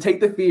I used to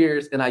take the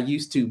fears and I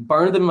used to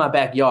burn them in my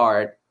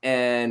backyard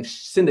and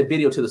send a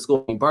video to the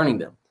school burning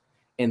them.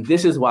 And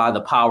this is why the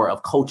power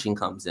of coaching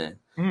comes in.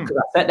 Because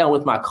I sat down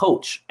with my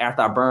coach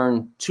after I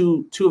burned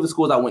two of the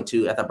schools I went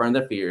to after I burned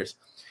their fears.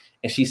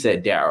 And she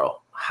said, Daryl,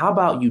 how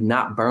about you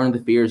not burn the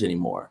fears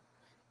anymore?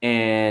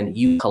 And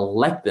you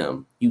collect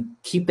them, you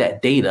keep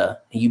that data,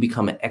 and you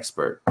become an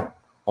expert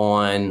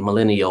on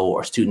millennial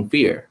or student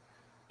fear.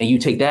 And you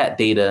take that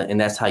data,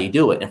 and that's how you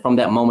do it. And from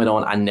that moment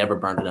on, I never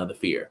burned another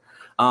fear.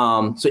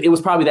 So it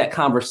was probably that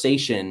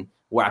conversation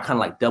where I kind of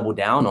like doubled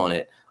down on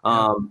it.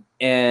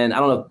 And I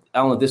don't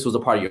know if this was a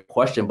part of your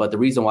question, but the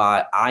reason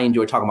why I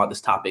enjoy talking about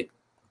this topic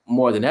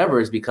more than ever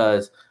is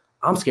because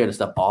I'm scared of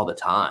stuff all the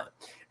time.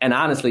 And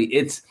honestly,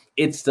 it's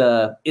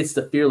the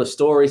fearless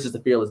stories, it's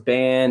the fearless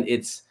band,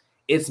 it's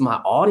my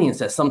audience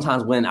that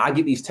sometimes when I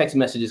get these text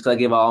messages, because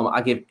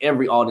I give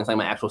every audience like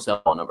my actual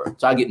cell phone number.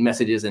 So I get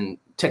messages and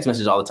text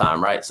messages all the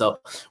time, right? So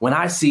when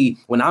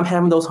I'm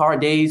having those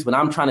hard days, when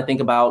I'm trying to think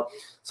about,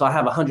 so I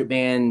have a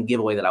 100-band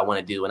giveaway that I want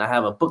to do, and I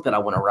have a book that I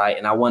want to write,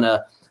 and I want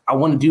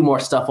to do more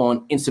stuff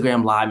on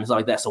Instagram Live and stuff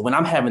like that. So when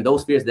I'm having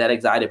those fears, that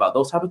anxiety about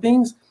those type of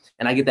things,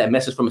 and I get that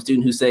message from a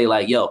student who say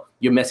like, yo,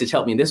 your message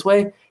helped me in this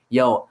way,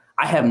 yo,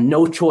 I have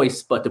no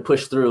choice but to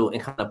push through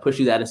and kind of push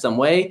you that in some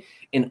way.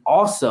 And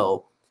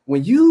also,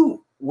 when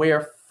you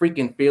wear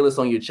freaking fearless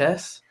on your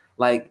chest,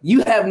 like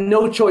you have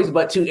no choice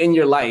but to, in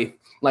your life,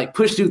 like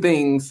push through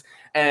things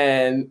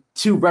and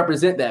to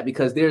represent that,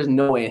 because there's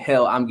no way in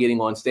hell I'm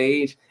getting on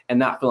stage and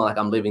not feeling like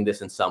I'm living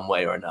this in some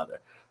way or another.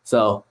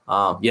 So,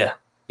 yeah.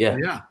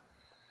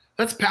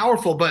 That's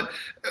powerful. But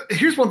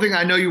here's one thing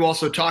I know you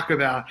also talk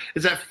about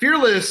is that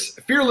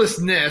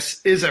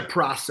fearlessness is a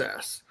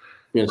process.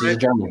 Fearless is a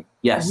journey.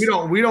 Yes.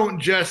 We don't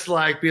just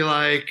like be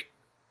like,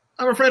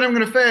 I'm afraid I'm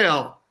going to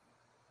fail.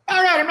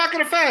 All right, I'm not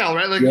going to fail,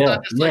 right? Like, you're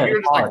just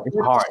like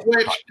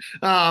switch,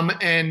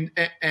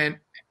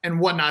 and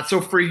whatnot. So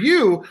for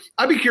you,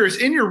 I'd be curious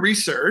in your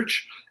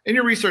research,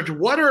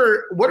 what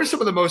are some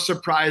of the most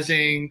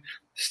surprising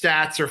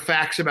stats or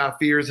facts about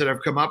fears that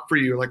have come up for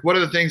you? Like, what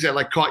are the things that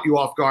like caught you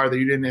off guard that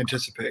you didn't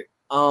anticipate?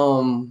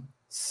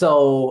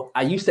 So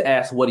I used to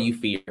ask, what do you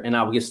fear? And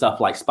I would get stuff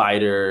like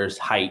spiders,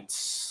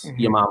 heights,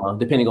 your mama,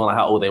 depending on like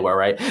how old they were,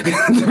 right?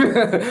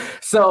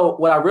 So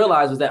what I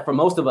realized was that for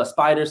most of us,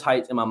 spiders,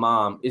 heights, and my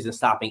mom isn't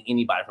stopping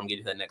anybody from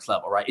getting to the next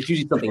level, right? It's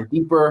usually something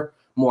deeper,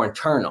 more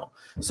internal.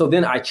 So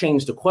then I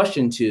changed the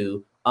question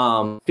to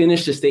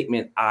finish the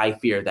statement, I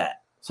fear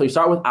that. So you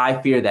start with,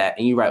 I fear that,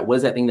 and you write, what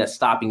is that thing that's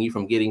stopping you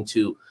from getting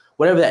to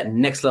whatever that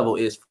next level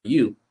is for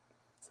you?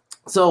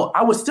 So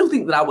I would still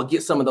think that I would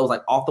get some of those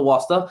like off the wall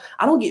stuff.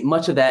 I don't get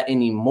much of that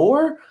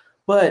anymore,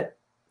 but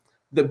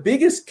the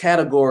biggest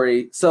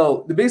category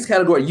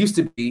used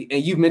to be,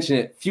 and you've mentioned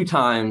it a few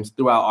times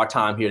throughout our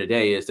time here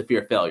today, is the fear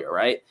of failure,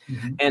 right?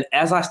 Mm-hmm. And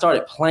as I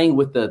started playing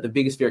with the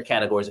biggest fear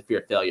categories of fear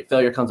of failure,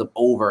 failure comes up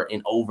over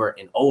and over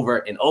and over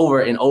and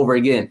over and over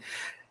again.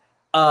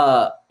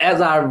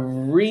 As I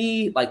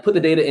put the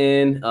data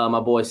in, my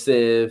boy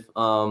Civ,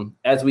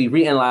 as we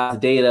reanalyze the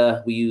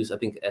data, we use, I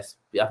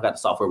forgot the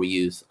software we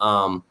use.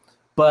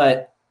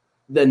 But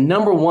the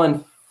number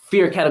one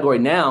fear category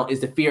now is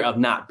the fear of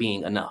not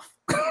being enough.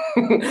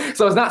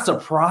 So it's not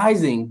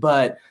surprising,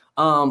 but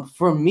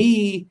for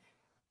me,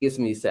 it gets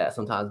me sad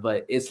sometimes,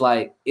 but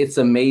it's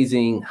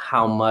amazing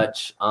how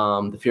much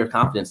the fear of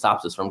confidence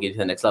stops us from getting to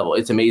the next level.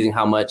 It's amazing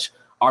how much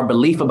our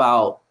belief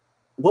about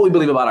what we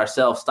believe about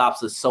ourselves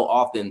stops us so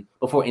often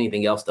before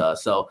anything else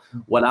does. So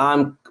what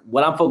I'm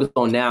focused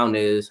on now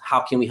is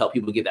how can we help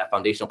people get that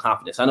foundational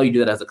confidence? I know you do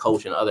that as a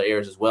coach in other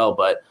areas as well,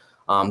 but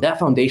that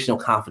foundational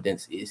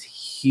confidence is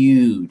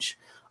huge.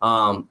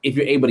 If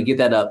you're able to get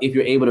that up, if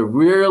you're able to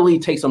really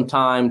take some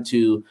time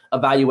to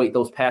evaluate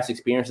those past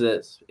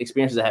experiences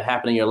that have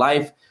happened in your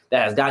life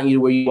that has gotten you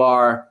to where you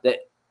are,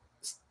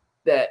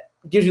 that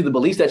gives you the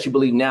beliefs that you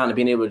believe now, and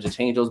being able to just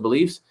change those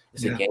beliefs,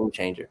 it's a game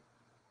changer.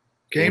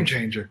 Game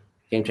changer.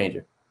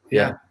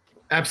 Yeah.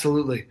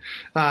 Absolutely.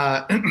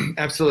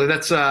 Absolutely.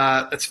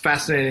 That's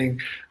fascinating.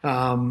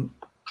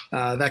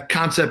 That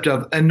concept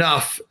of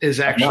enough is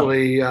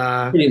actually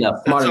pretty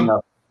enough, smart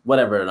enough,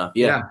 whatever enough.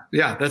 Yeah.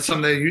 That's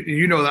something that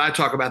you know that I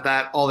talk about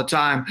that all the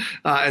time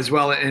as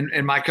well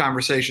in my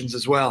conversations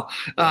as well.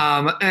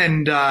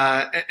 And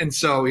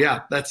so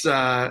that's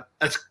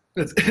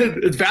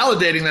it's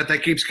validating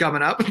that keeps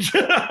coming up.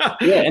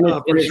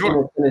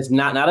 It's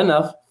not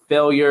enough.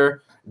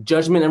 Failure,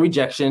 judgment, and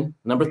rejection.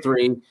 Number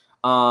 3.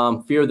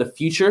 Fear of the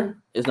future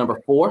is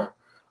number 4.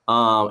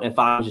 And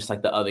 5 is just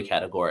like the other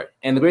category.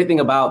 And the great thing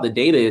about the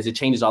data is it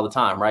changes all the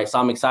time, right? So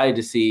I'm excited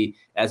to see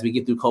as we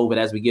get through COVID,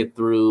 as we get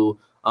through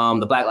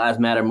the Black Lives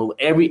Matter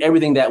movement,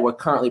 everything that we're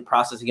currently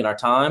processing in our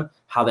time,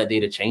 how that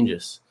data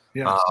changes.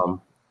 Yes.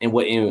 And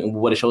what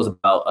it shows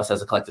about us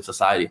as a collective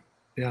society.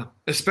 Yeah,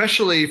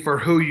 especially for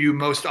who you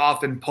most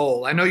often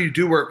poll. I know you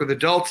do work with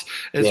adults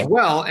as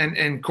well,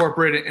 and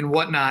corporate and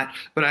whatnot.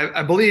 But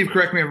I believe,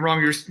 correct me if I'm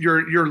wrong,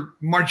 your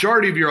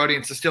majority of your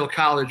audience is still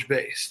college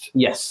based.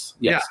 Yes.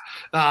 Yeah.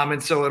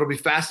 And so it'll be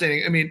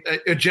fascinating. I mean,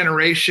 a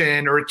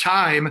generation or a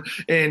time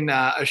in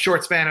a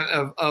short span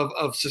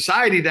of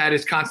society that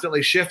is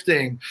constantly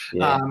shifting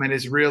and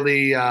is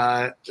really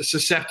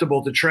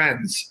susceptible to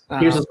trends.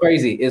 Here's what's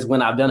crazy is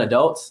when I've done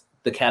adults,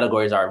 the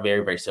categories are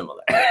very, very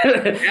similar.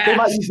 They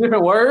might use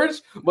different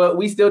words, but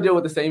we still deal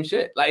with the same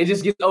shit. Like it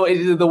just gets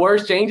the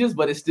words changes,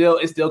 but it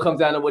still comes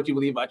down to what you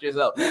believe about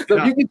yourself. So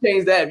if you can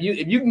change that,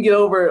 if you can get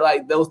over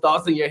like those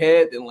thoughts in your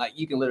head, then like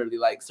you can literally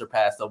like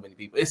surpass so many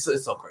people. It's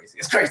so crazy.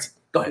 It's crazy.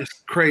 Go ahead.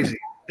 It's crazy.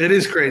 It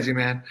is crazy,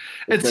 man.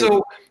 And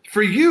so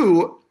for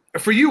you,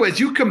 as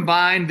you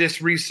combine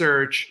this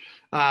research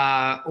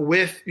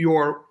with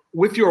your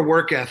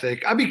work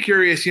ethic, I'd be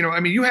curious.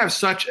 You have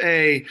such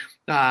a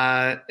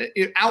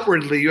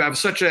outwardly, you have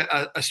such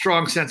a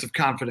strong sense of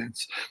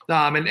confidence,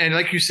 and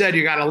like you said,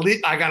 I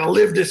gotta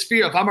live this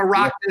fear. If I'm gonna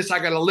rock this, I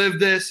gotta live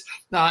this,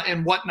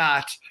 and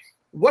whatnot.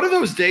 What do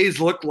those days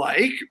look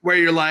like where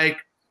you're like,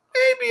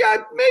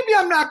 maybe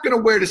I'm not gonna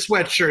wear the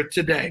sweatshirt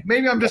today.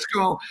 Maybe I'm just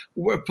gonna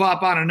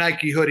pop on a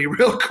Nike hoodie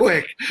real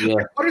quick. Yeah.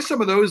 What are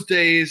some of those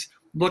days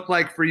look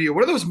like for you?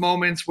 What are those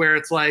moments where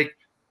it's like,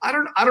 I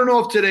don't know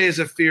if today is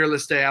a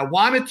fearless day. I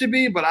want it to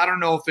be, but I don't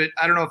know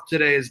if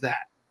today is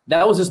that.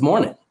 That was this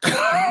morning.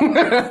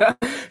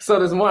 So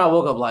this morning I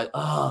woke up like,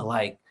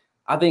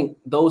 I think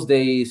those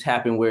days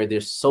happen where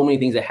there's so many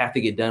things that have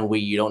to get done where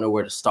you don't know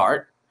where to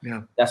start.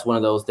 Yeah. That's one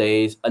of those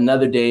days.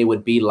 Another day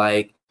would be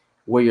like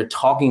where you're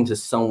talking to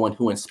someone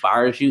who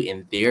inspires you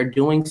and they're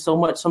doing so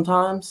much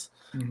sometimes.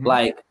 Mm-hmm.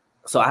 Like,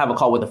 so I have a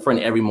call with a friend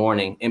every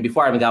morning. And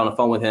before I even got on the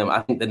phone with him,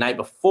 I think the night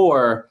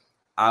before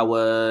I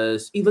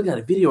was looking at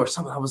a video or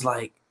something. I was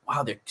like,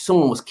 wow,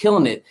 someone was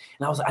killing it.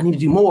 And I was like, I need to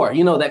do more.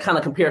 That kind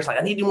of comparison.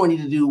 Like, I need to do more,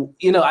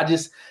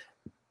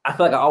 I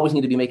feel like I always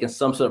need to be making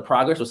some sort of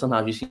progress, or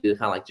sometimes you need to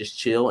kind of like just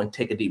chill and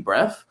take a deep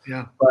breath.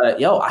 Yeah.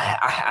 But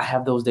I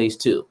have those days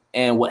too.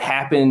 And what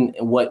happened,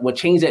 what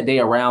changed that day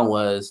around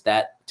was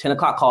that 10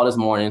 o'clock call this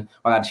morning.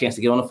 I got a chance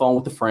to get on the phone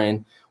with a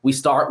friend. We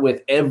start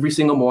with every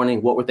single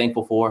morning, what we're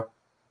thankful for,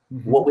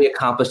 what we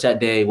accomplished that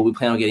day, what we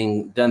plan on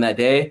getting done that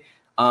day.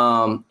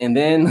 And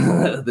then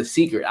the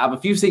secret, I have a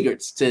few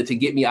secrets to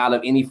get me out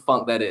of any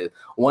funk that is.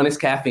 One is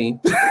caffeine.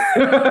 That's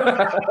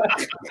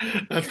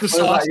the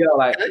sauce.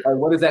 Like,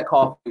 what is that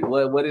coffee?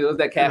 What is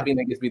that caffeine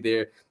that gets me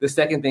there? The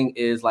second thing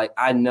is like,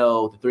 I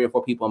know the 3 or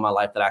 4 people in my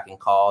life that I can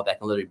call that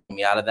can literally bring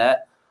me out of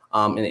that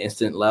in an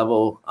instant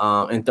level.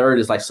 And third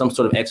is like some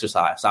sort of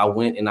exercise. So I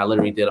went and I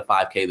literally did a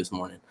 5K this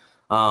morning.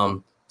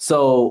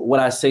 So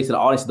what I say to the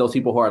audience, to those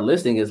people who are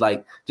listening is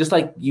like, just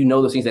like,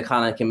 those things that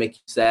kind of can make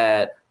you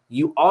sad,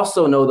 you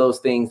also know those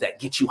things that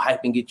get you hype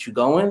and get you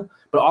going.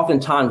 But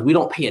oftentimes we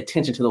don't pay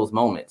attention to those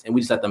moments and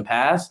we just let them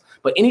pass.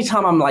 But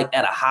anytime I'm like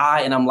at a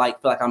high and I'm like,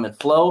 feel like I'm in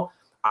flow,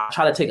 I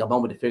try to take a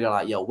moment to figure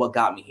out, what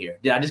got me here?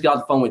 Did I just get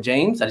off the phone with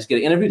James? Did I just get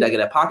an interview? Did I get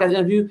a podcast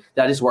interview?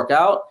 Did I just work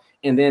out?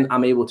 And then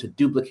I'm able to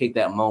duplicate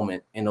that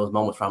moment in those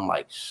moments where I'm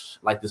like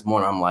this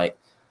morning, I'm like,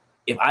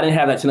 if I didn't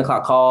have that 10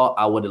 o'clock call,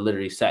 I would have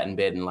literally sat in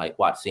bed and like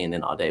watched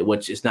CNN all day,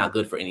 which is not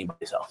good for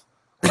anybody's health.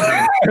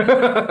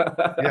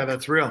 Yeah,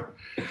 that's real.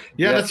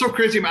 Yeah, that's so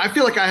crazy. I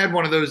feel like I had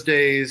one of those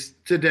days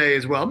today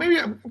as well. Maybe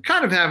I'm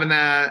kind of having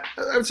that.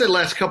 I would say the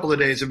last couple of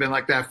days have been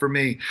like that for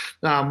me,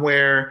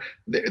 where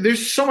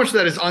there's so much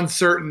that is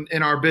uncertain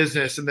in our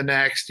business in the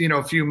next,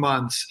 few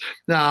months.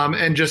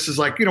 And just as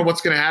like,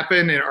 what's going to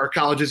happen? Are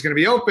colleges going to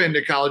be open?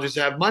 Do colleges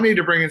have money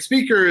to bring in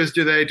speakers?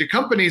 Do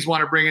companies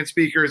want to bring in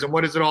speakers? And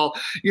what does it all,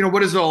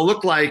 what does it all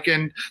look like?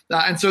 And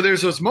so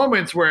there's those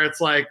moments where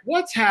it's like,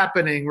 what's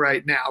happening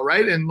right now?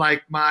 Right. And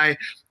like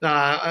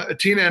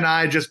Tina and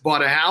I just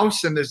bought a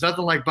house, and there's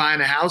nothing like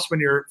buying a house when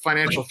your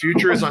financial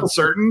future is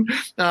uncertain.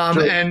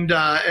 And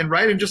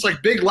just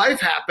like big life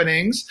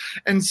happenings.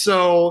 And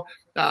so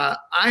I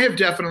have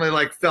definitely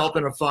like felt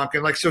in a funk.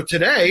 And like, so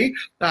today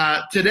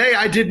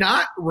I did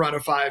not run a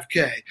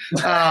 5K.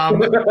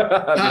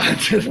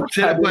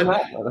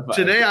 But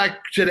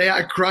today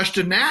I crushed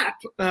a nap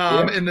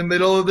in the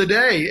middle of the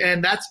day.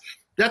 And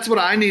that's what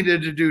I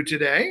needed to do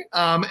today.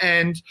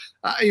 I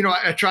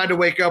tried to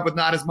wake up with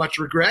not as much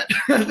regret.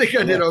 I think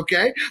I did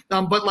okay.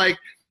 But like,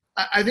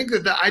 I think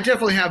that I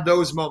definitely have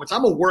those moments.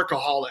 I'm a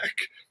workaholic.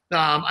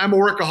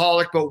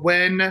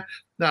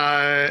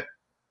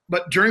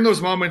 But during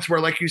those moments where,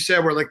 like you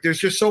said, where like there's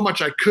just so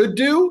much I could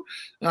do,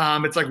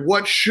 it's like,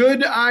 what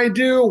should I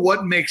do?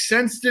 What makes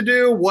sense to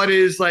do? What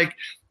is like,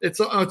 it's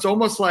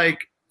almost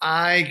like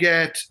I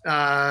get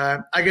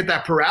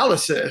that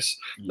paralysis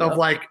of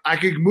like, I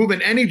could move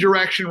in any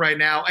direction right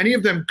now. Any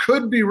of them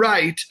could be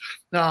right,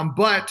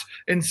 but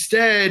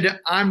instead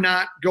I'm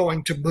not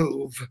going to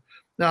move.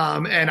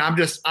 And I'm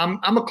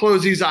gonna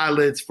close these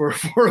eyelids for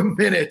a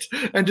minute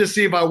and just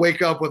see if I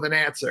wake up with an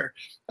answer.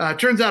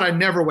 Turns out I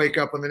never wake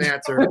up with an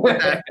answer,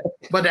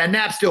 but that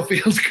nap still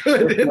feels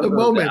good in the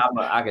moment.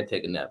 I could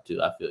take a nap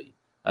too. I feel you.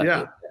 I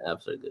feel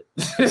absolutely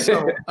good.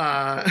 So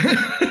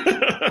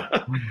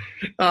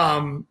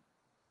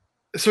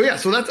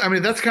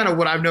that's kind of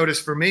what I've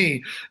noticed for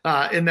me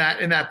in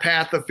that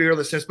path of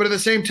fearlessness. But at the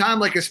same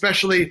time, like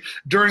especially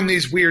during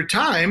these weird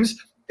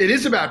times, it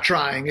is about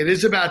trying. It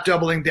is about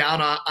doubling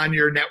down on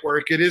your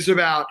network. It is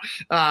about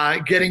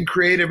getting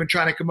creative and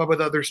trying to come up with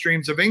other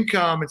streams of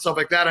income and stuff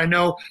like that. I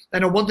know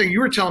one thing you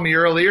were telling me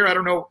earlier, I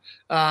don't know,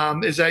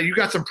 is that you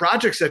got some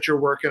projects that you're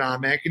working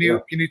on, man. Can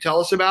you tell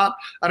us about?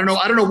 I don't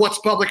know what's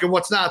public and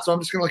what's not. So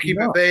I'm just going to keep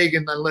it vague,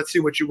 and then let's see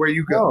where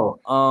you go.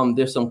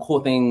 There's some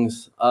cool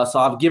things. So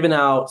I've given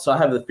out. So I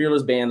have the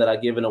Fearless Band that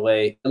I've given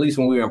away, at least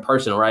when we were in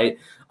person, right?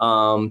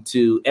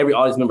 To every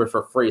audience member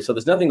for free. So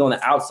there's nothing on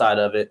the outside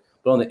of it.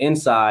 But on the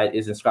inside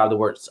is inscribed the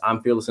words,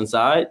 I'm fearless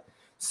inside.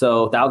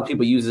 So 1,000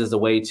 people use it as a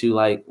way to,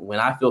 like,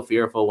 when I feel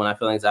fearful, when I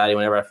feel anxiety,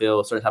 whenever I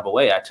feel a certain type of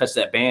way, I touch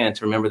that band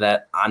to remember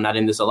that I'm not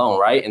in this alone,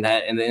 right? And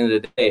that at the end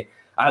of the day,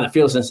 I have the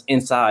fearlessness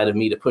inside of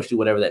me to push through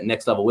whatever that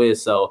next level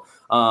is. So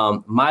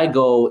my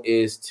goal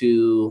is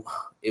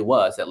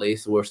at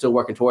least, we're still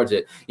working towards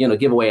it,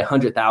 give away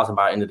 100,000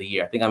 by the end of the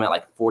year. I think I'm at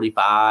like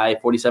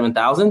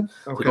 47,000.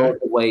 Okay. To go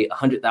away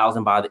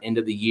 100,000 by the end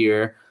of the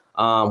year.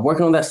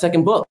 Working on that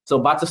second book. So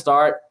about to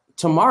start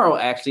tomorrow,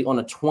 actually, on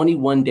a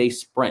 21-day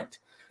sprint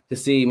to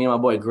see me and my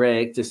boy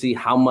Greg, to see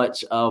how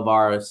much of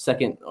our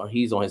second, or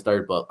he's on his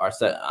third book,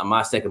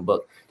 my second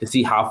book, to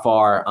see how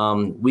far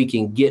we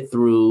can get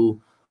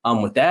through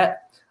with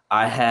that.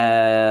 I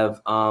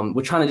have,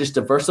 we're trying to just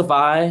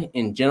diversify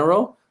in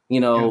general.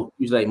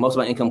 Usually like, most of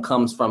my income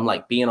comes from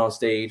like being on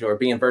stage or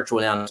being virtual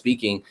now and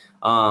speaking.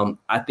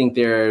 I think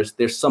there's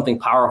something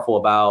powerful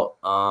about,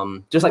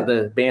 just like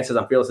the band says,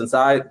 I'm fearless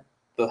inside,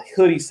 the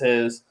hoodie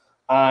says,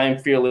 I'm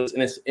fearless,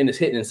 and it's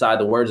hidden inside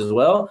the words as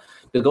well.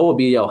 The goal would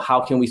be,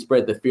 how can we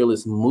spread the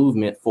fearless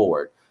movement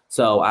forward?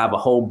 So I have a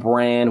whole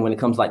brand when it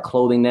comes to like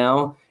clothing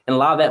now. And a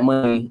lot of that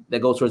money that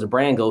goes towards the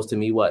brand goes to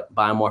me,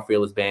 buying more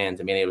fearless bands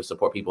and being able to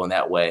support people in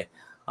that way.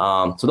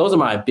 So those are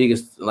my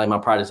biggest, like my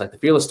projects, like the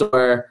Fearless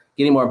Store,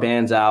 getting more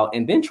bands out,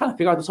 and then trying to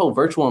figure out this whole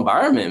virtual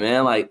environment,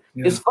 man. Like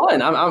it's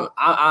fun.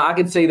 I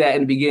could say that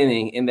in the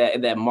beginning, in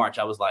that March,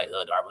 I was like, do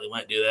I really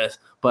want to do this?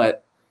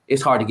 But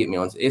it's hard to get me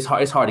on. It's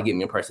hard to get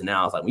me in person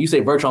now. It's like when you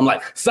say virtual, I'm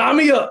like, sign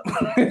me up.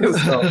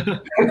 so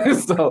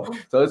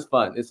it's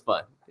fun. It's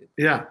fun.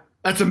 Yeah.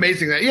 That's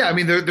amazing.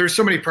 There's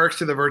so many perks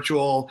to the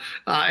virtual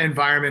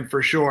environment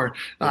for sure.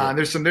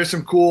 There's some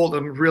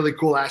really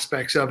cool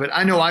aspects of it.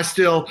 I know I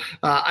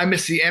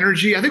miss the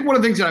energy. I think one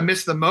of the things that I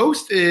miss the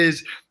most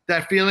is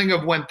that feeling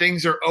of when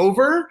things are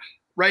over.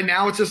 Right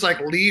now, it's just like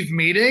leave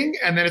meeting,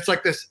 and then it's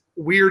like this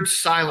weird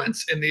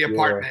silence in the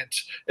apartment.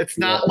 It's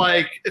not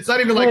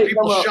even like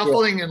people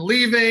shuffling and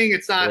leaving.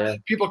 It's not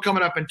people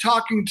coming up and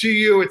talking to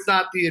you. It's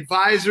not the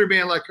advisor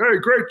being like, hey,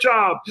 great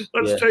job.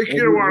 Let's take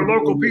you to our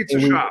local pizza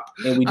shop.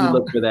 And we do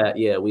look for that.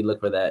 Yeah, we look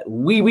for that.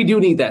 We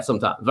do need that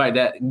sometimes, right?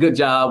 That good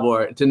job,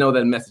 or to know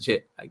that message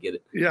hit. I get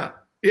it. Yeah.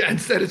 Yeah,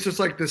 instead it's just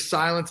like this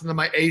silence, and then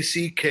my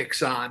AC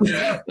kicks on.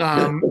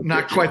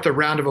 Not quite the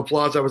round of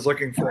applause I was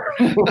looking for.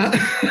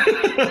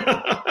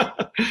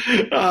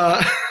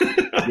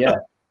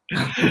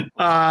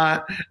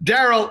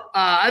 Daryl,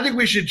 I think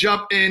we should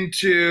jump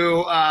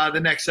into the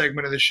next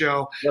segment of the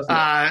show.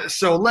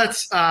 So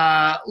let's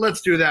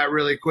do that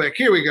really quick.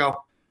 Here we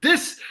go.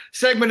 This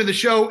segment of the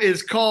show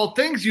is called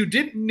Things You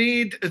Didn't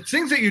Need,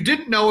 Things That You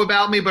Didn't Know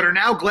About Me But Are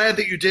Now Glad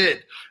That You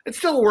Did. It's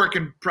still a work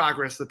in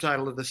progress, the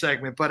title of the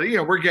segment, but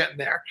we're getting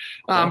there.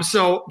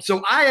 So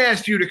I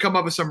asked you to come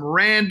up with some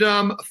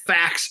random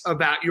facts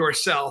about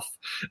yourself,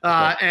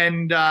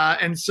 and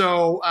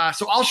so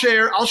I'll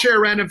share a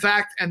random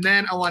fact, and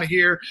then I want to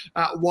hear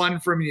one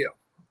from you.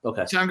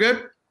 Okay, sound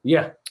good?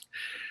 Yeah.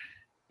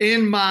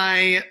 In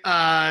my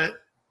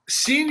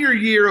senior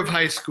year of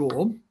high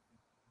school,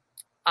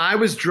 I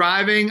was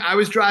driving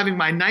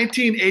my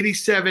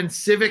 1987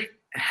 Civic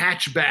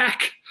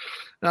hatchback.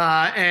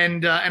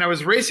 And I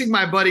was racing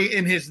my buddy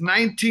in his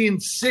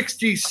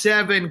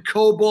 1967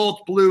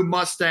 cobalt blue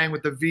Mustang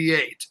with the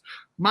V8.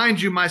 Mind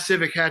you, my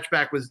Civic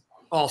hatchback was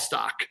all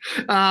stock.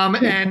 So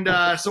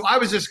I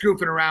was just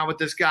goofing around with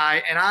this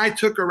guy, and I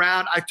took it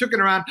around.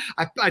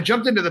 I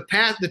jumped into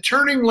the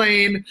turning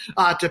lane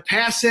to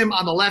pass him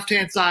on the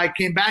left-hand side,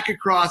 came back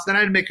across. Then I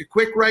had to make a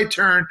quick right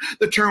turn.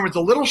 The turn was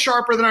a little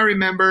sharper than I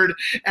remembered,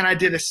 and I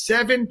did a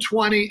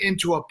 720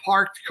 into a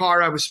parked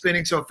car. I was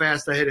spinning so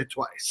fast I hit it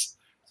twice.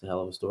 A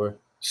hell of a story.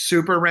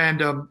 Super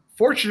random.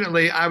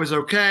 Fortunately, I was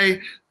okay.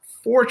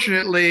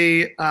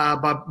 Fortunately,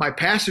 but my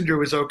passenger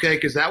was okay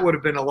because that would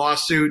have been a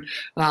lawsuit.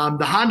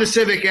 The Honda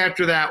Civic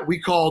after that we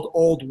called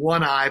Old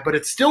One Eye, but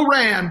it still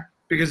ran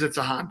because it's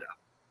a Honda.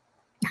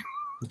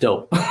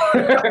 Dope.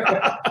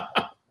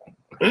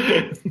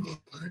 Is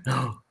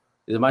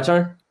it my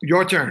turn?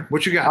 Your turn.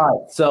 What you got? All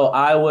right. So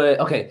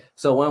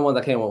So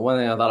one thing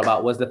I thought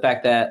about was the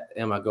fact that,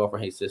 and my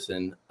girlfriend hates this,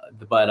 I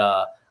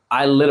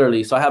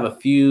have a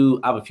few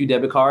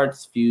debit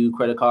cards, few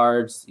credit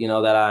cards,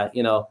 that I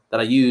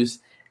use,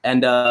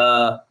 and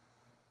I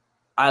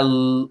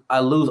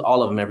lose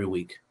all of them every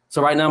week.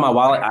 So right now my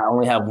wallet, I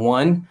only have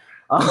one.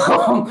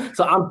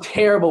 So I'm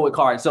terrible with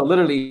cards. So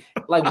literally,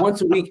 like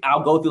once a week,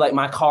 I'll go through like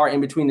my car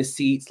in between the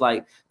seats,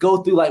 like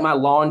go through like my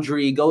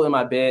laundry, go in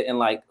my bed, and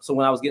like so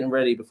when I was getting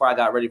ready, before I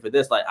got ready for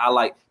this, like I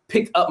like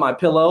picked up my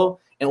pillow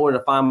in order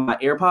to find my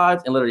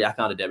AirPods, and literally I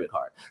found a debit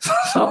card.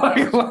 So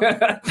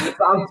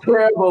I'm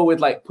terrible with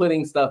like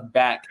putting stuff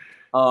back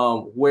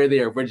where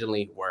they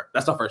originally were.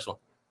 That's the first one.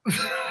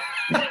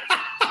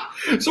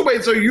 So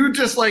wait, so you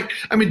just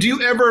do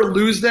you ever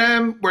lose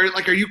them? Where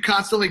like, are you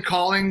constantly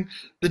calling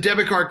the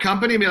debit card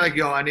company and be like,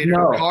 yo, I need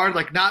a card?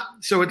 Like not,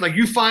 so it's like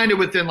you find it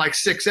within like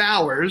 6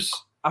 hours.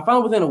 I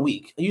found it within a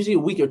week, usually a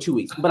week or 2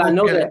 weeks. But I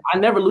know that I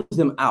never lose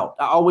them out.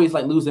 I always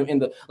like lose them in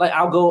the, like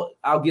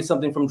I'll get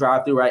something from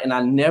drive-thru, right? And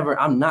I'm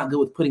not good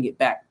with putting it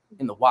back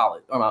in the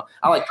wallet. Or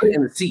I like put it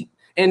in the seat.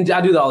 And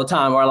I do that all the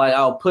time. Or like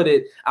I'll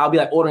be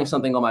like ordering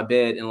something on my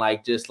bed and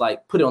like just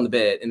like put it on the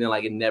bed, and then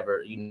like you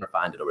never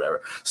find it or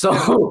whatever.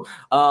 So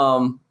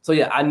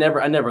yeah, I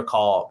never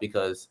call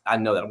because I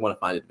know that I'm going to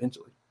find it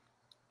eventually.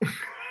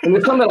 And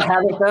there's something that I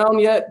haven't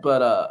found yet,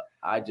 but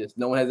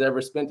no one has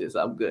ever spent it,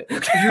 so I'm good.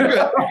 You're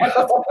good.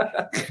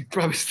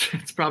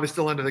 It's probably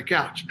still under the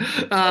couch.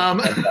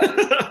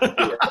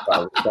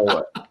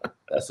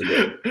 That's a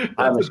good.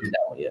 I haven't seen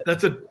that one yet.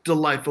 That's a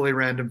delightfully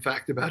random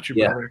fact about you,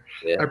 brother.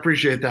 Yeah. I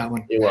appreciate that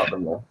one. You're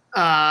welcome,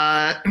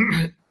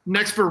 man.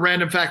 Next for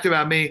random fact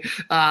about me,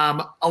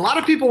 a lot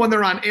of people when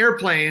they're on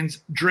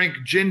airplanes drink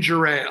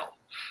ginger ale.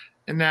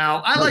 And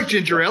now I like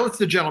ginger ale. It's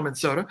the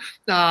gentleman's soda.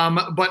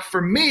 But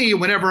for me,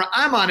 whenever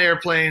I'm on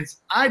airplanes,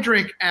 I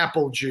drink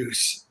apple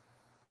juice.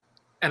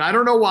 And I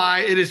don't know why.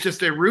 It is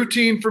just a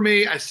routine for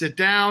me. I sit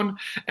down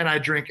and I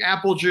drink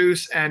apple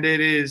juice, and it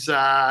is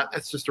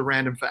that's just a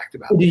random fact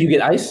about me. Do you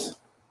get ice?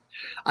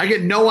 I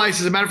get no ice.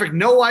 As a matter of fact,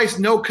 no ice,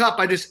 no cup.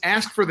 I just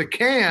ask for the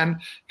can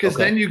because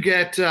then you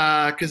get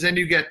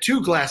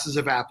 2 glasses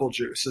of apple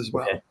juice as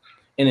well. Okay.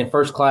 And in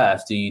first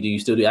class, do you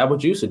still do apple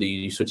juice, or do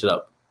you switch it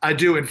up? I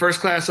do. In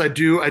first class, I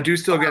do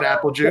still get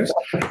apple juice.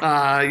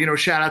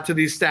 Shout out to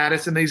these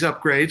status and these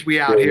upgrades. We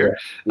out here.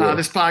 Yeah.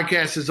 This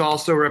podcast is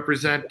also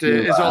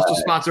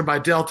sponsored by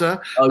Delta.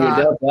 Oh,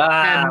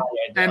 Delta.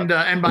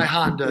 And by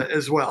Honda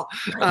as well.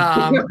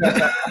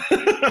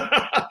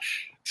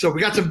 So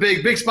we got some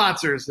big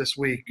sponsors this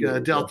week: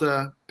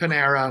 Delta,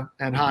 Panera,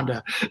 and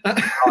Honda. All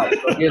right,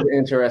 so here's an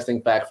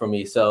interesting fact for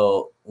me.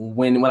 So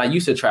when I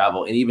used to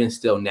travel, and even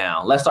still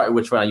now, let's start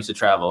with when I used to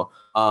travel.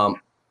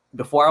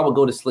 Before I would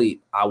go to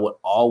sleep, I would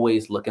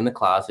always look in the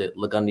closet,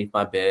 look underneath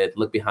my bed,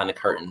 look behind the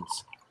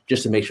curtains,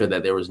 just to make sure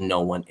that there was no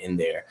one in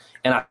there.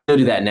 And I still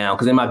do that now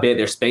because in my bed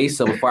there's space.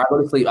 So before I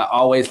go to sleep, I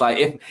always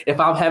if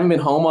I haven't been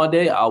home all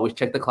day, I always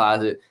check the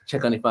closet,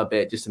 check underneath my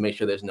bed just to make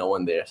sure there's no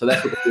one there. So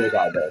that's what the fear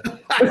guy does.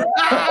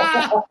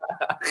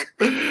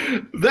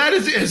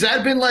 Has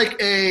that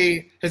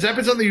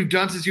been something you've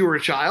done since you were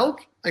a child?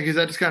 Like, is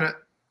that just kind of?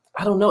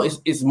 I don't know.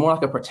 It's more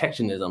like a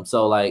protectionism.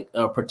 So like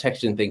a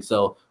protection thing.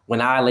 So when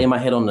I lay my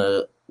head on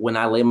that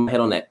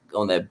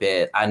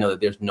bed, I know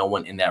that there's no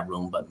one in that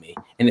room but me.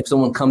 And if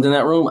someone comes in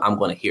that room, I'm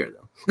going to hear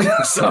them.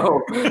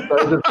 so I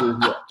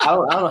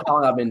don't know how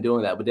long I've been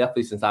doing that, but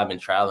definitely since I've been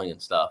traveling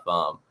and stuff,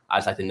 I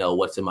just like to know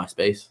what's in my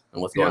space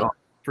and what's going on.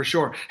 For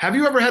sure. Have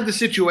you ever had the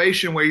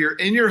situation where you're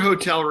in your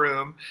hotel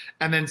room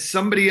and then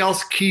somebody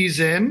else keys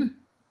in?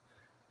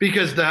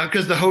 Because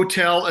the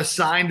hotel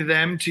assigned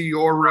them to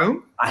your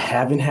room? I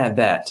haven't had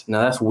that.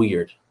 Now that's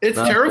weird. It's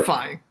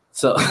terrifying.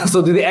 So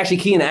do they actually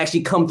key and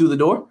actually come through the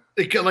door?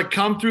 They can like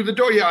come through the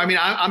door. Yeah, I mean,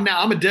 I'm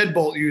a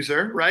deadbolt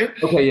user, right?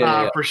 Okay,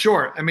 yeah. For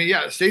sure. I mean,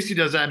 yeah, Stacy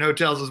does that in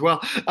hotels as well.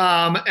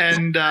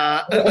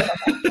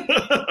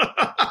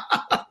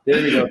 There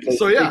you go.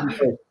 So yeah,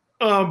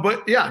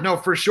 but yeah, no,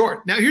 for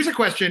sure. Now here's a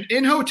question: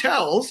 in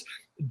hotels,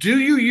 do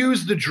you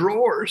use the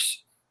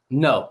drawers?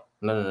 No.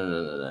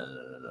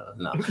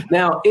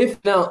 Now, if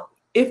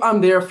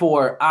I'm there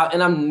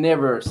and I'm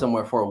never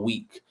somewhere for a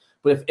week,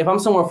 but if I'm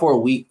somewhere for a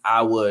week,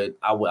 I would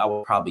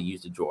probably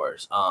use the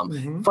drawers.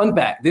 Fun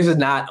fact: this is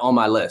not on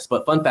my list,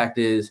 but fun fact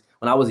is,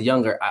 when I was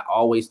younger, I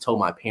always told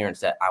my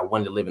parents that I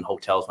wanted to live in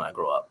hotels when I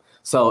grow up.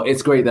 So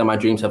it's great that my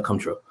dreams have come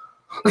true.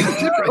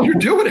 You're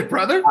doing it,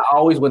 brother. I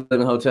always want to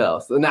live in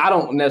hotels. Now I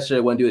don't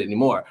necessarily want to do it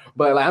anymore,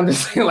 but like, I'm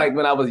just saying, like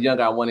when I was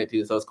younger, I wanted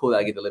to. So it's cool that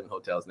I get to live in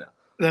hotels now.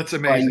 That's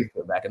amazing.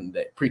 Back in the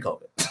day,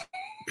 pre-COVID.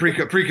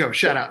 Pre-COVID.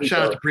 Shout out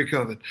to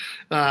pre-COVID.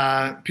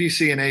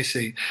 PC and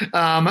AC.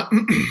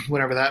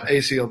 Whatever that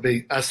AC will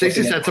be.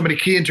 Stacey said somebody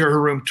key into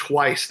her room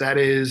twice. That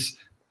is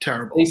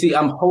terrible. AC,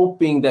 I'm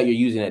hoping that you're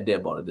using that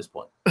deadbolt at this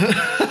point. That's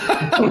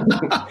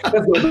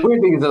the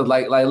weird thing is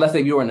like let's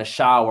say you were in the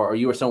shower or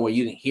you were somewhere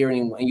you didn't hear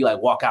anyone and you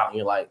like walk out and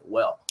you're like,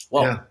 well.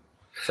 Yeah.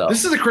 So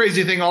this is a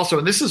crazy thing also,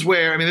 and this is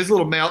where, I mean,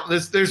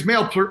 there's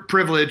male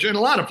privilege in a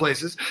lot of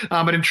places,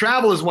 but in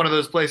travel is one of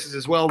those places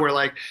as well where,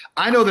 like,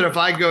 I know that if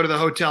I go to the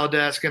hotel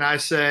desk and I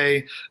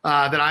say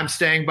that I'm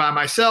staying by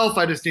myself,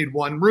 I just need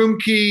one room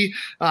key,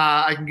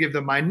 I can give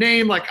them my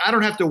name, like, I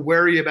don't have to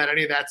worry about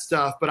any of that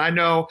stuff, but I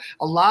know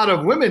a lot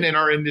of women in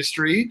our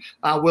industry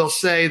will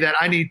say that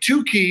I need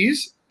 2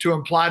 keys to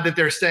imply that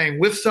they're staying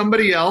with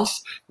somebody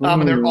else.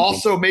 And they're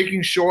also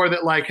making sure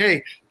that, like,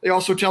 hey, they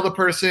also tell the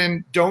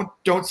person, don't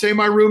say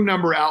my room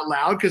number out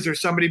loud because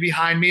there's somebody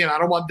behind me and I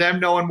don't want them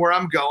knowing where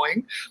I'm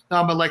going.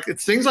 But like,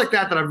 it's things like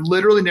that I've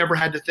literally never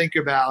had to think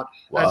about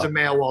as a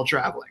male while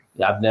traveling.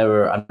 Yeah, I've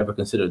never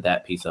considered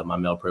that piece of my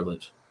male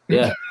privilege.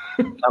 Yeah.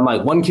 I'm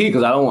like, 1 key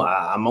because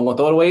I'm gonna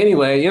throw it away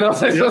anyway, you know.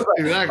 So yep,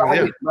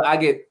 exactly. I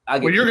get.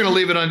 Well, you're gonna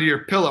leave it under your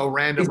pillow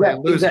randomly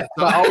and lose it.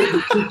 So I always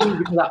do 2 keys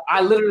because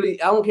I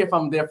don't care if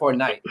I'm there for a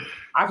night.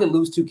 I could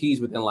lose 2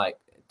 keys within like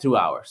 2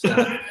 hours. So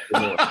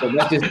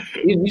that's just,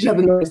 you just have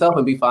to know yourself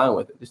and be fine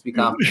with it. Just be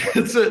confident.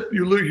 That's it.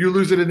 You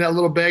lose it in that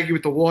little baggie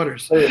with the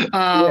waters.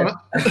 I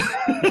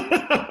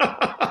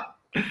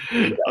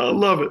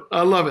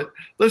love it.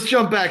 Let's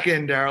jump back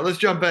in, Daryl. Let's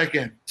jump back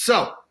in.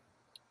 So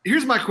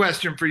here's my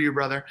question for you,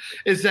 brother,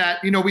 is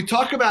that, you know, we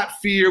talk about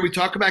fear, we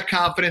talk about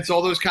confidence,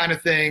 all those kind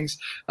of things.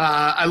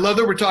 I love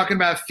that we're talking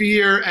about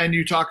fear and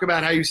you talk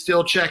about how you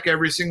still check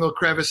every single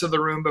crevice of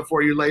the room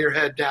before you lay your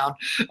head down.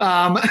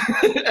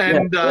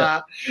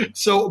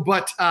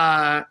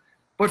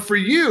 But for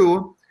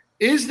you,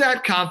 is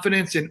that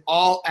confidence in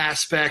all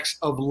aspects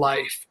of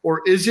life,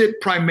 or is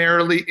it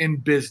primarily in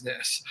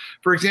business?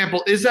 For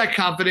example, is that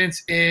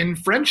confidence in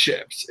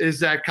friendships? Is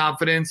that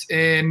confidence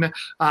in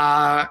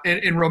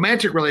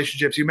romantic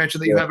relationships? You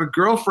mentioned that you have a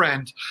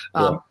girlfriend.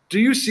 Do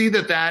you see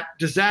that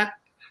does that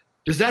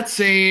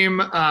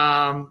same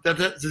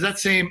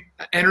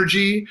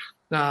energy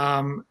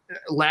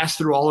last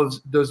through all of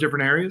those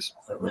different areas?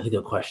 That's a really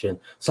good question.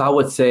 So I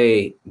would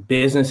say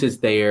business is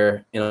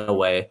there in a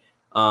way.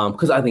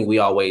 Because I think we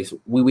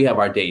have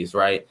our days,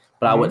 right?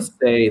 But I would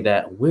say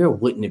that where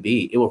wouldn't it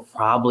be? It would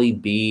probably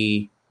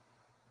be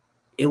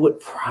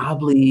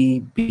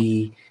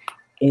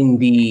in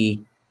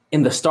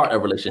the start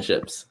of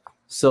relationships.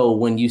 So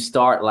when you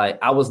start, like,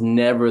 I was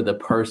never the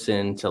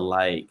person to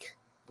like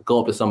go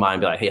up to somebody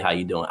and be like, hey, how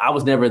you doing? I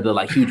was never the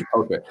like huge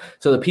approacher.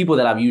 So the people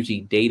that I've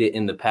usually dated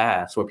in the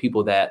past were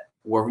people that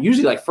were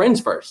usually like friends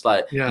first.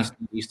 Like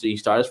you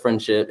start as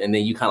friendship and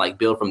then you kind of like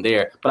build from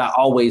there. But I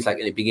always, like,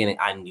 in the beginning,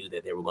 I knew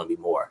that there were going to be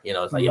more. You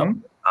know, it's like,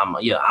 I'm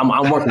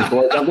working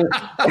for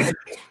it.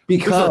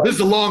 Because this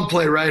is a long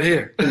play right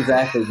here.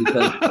 Exactly.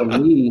 Because for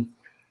me,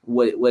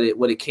 what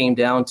it came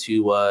down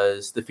to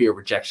was the fear of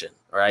rejection,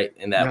 right?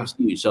 And that was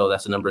huge. So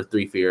that's the number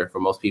 3 fear for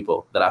most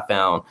people that I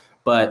found.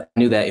 But I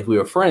knew that if we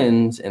were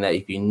friends and that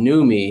if you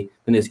knew me,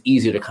 then it's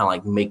easier to kind of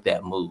like make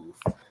that move.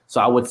 So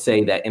I would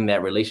say that in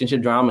that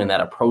relationship drama and that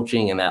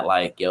approaching and that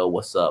like, yo,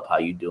 what's up? How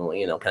you doing?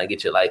 You know, can I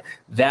get you? Like,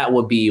 that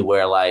would be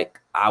where, like,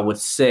 I would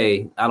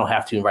say I don't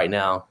have to right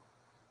now.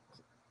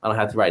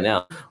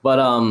 But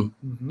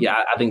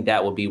I think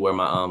that would be where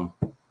my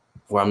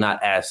where I'm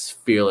not as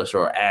fearless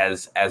or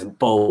as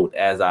bold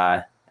as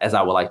I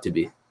would like to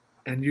be.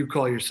 And you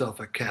call yourself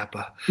a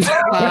Kappa.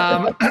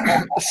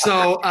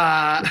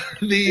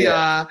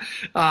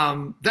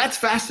 That's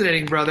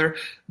fascinating, brother,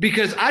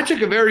 because I took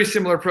a very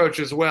similar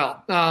approach as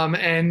well.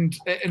 And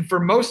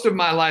for most of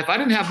my life, I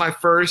didn't have my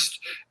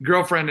first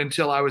girlfriend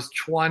until I was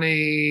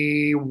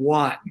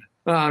 21.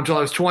 And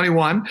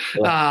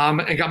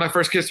got my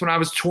first kiss when I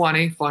was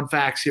 20. Fun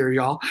facts here,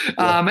 y'all.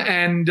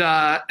 And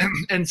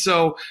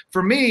so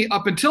for me,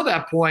 up until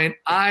that point,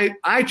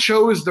 I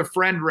chose the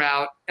friend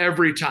route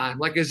every time,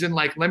 like as in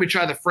like, let me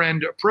try the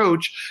friend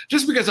approach,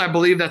 just because I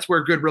believe that's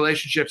where good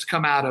relationships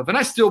come out of. And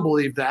I still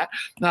believe that.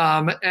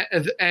 But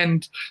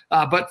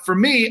for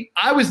me,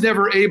 I was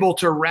never able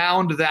to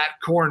round that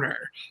corner.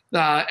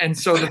 And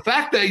so the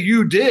fact that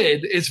you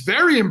did is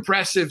very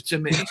impressive to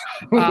me.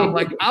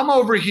 Like I'm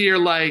over here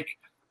like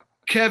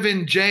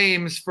Kevin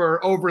James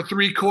for over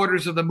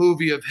 3/4 of the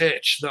movie of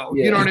Hitch, though.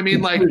 Yeah. You know what I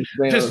mean? Like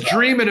just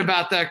dreaming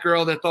about that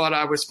girl that thought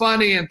I was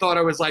funny and thought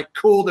I was like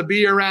cool to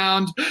be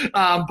around,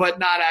 but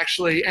not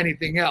actually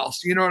anything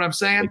else. You know what I'm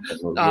saying?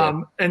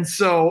 And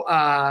so,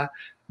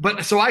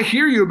 so I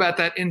hear you about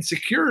that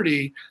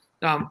insecurity.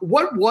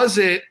 What was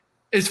it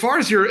as far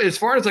as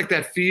like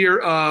that fear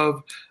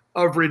of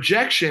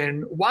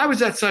rejection? Why was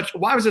that such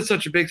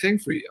a big thing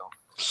for you?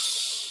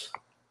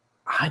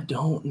 I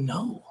don't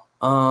know.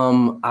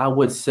 I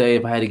would say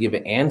if I had to give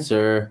an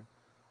answer,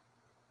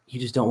 you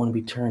just don't want to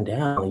be turned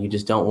down. You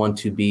just don't want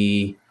to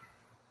be,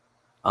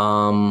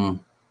 why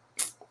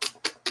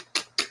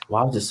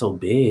was it so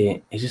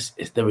big?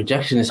 The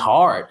rejection is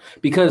hard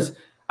because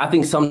I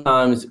think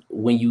sometimes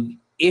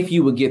if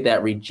you would get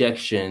that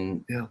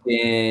rejection,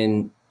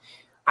 then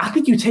I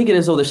think you take it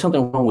as though there's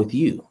something wrong with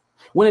you.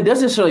 When it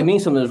doesn't necessarily mean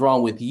something is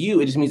wrong with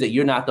you, it just means that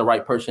you're not the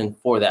right person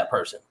for that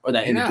person or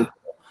that individual.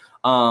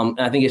 And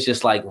I think it's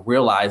just like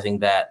realizing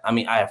that, I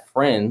mean, I have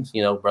friends,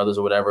 brothers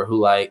or whatever, who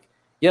like,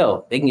 they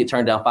can get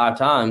turned down 5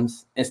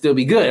 times and still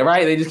be good,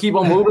 right? They just keep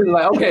on moving. They're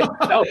like, okay,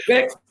 no,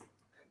 next.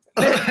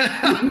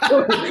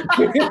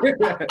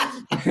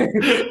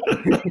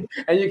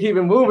 And you keep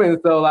it moving.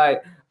 So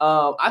like,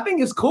 I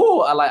think it's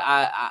cool.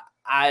 I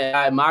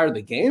admire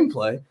the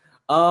gameplay.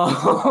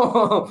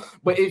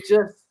 But it's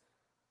just,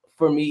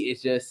 for me,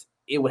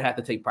 it would have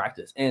to take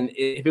practice. And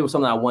if it was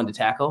something I wanted to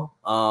tackle,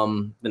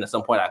 then at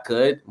some point I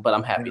could, but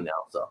I'm happy now.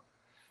 So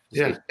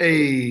it's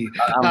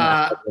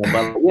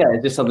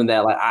just something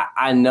that like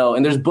I know,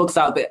 and there's books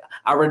out there.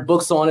 I read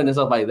books on it and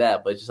stuff like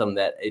that, but it's just something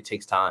that it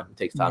takes time. It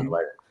takes time to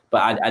learn it.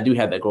 But I do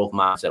have that growth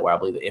mindset where I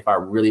believe that if I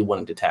really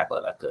wanted to tackle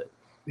it, I could.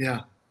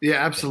 Yeah. Yeah,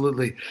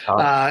 absolutely.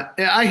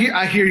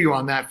 I hear you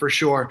on that for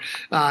sure.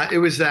 It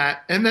was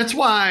that, and that's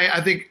why I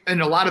think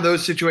in a lot of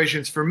those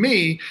situations for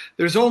me,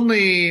 there's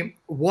only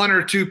 1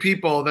 or 2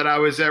 people that I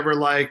was ever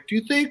like, do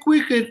you think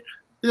we could,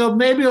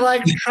 maybe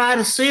like try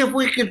to see if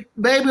we could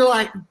maybe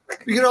like,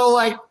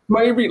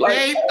 maybe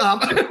like,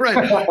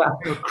 right,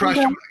 crush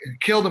them,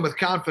 kill them with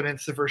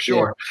confidence for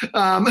sure.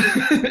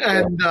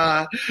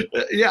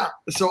 Yeah.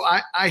 So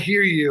I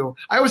hear you.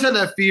 I always had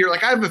that fear.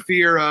 Like I have a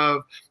fear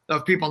of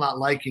people not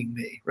liking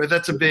me, right?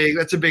 That's a big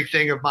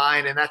thing of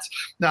mine. And that's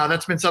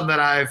been something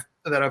that I've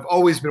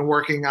always been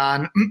working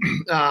on,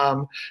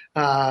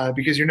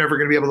 because you're never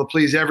going to be able to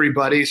please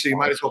everybody. So you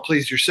might as well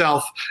please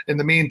yourself in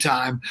the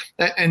meantime.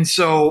 And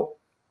so,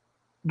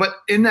 but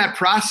in that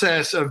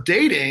process of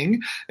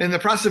dating,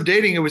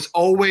 it was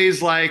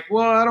always like,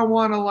 well, I don't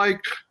want to like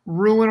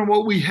ruin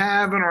what we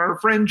have in our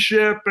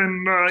friendship.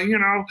 And,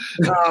 and I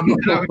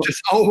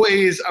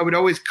would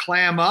always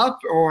clam up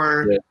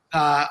or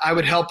I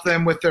would help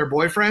them with their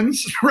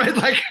boyfriends, right?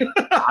 Like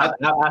I've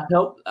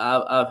helped,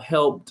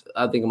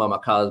 I think about my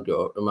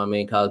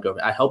main college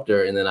girlfriend. I helped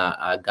her and then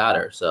I got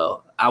her.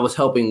 So I was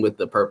helping with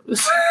the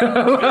purpose.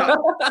 I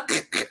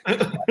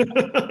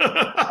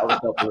was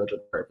helping with the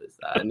purpose.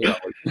 I knew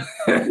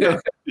yeah,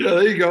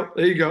 there you go.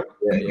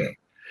 Yeah.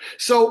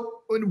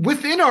 So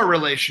within our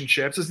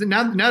relationships,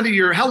 now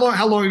that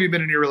how long have you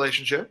been in your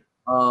relationship?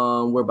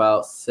 We're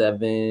about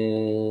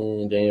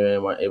 7 January,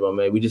 March, April,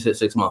 May. We just hit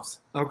 6 months.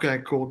 Okay,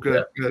 cool,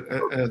 good.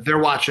 They're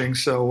watching,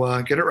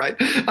 so get it right.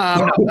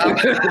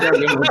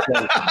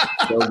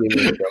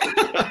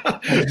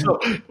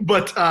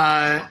 But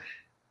I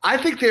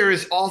think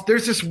there's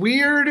this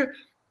weird.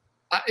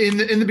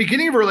 In the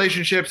beginning of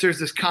relationships, there's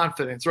this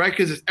confidence, right?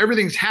 Because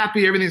everything's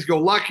happy, everything's go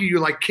lucky. You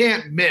like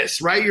can't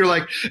miss, right? You're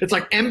like, it's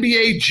like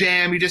NBA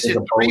Jam. You just hit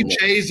 3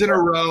 J's in a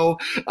row,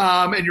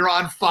 and you're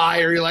on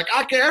fire. You're like,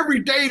 okay, every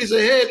date is a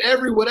hit,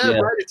 every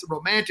whatever. Right? It's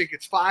romantic,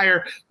 it's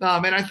fire.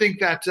 And I think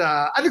that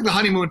the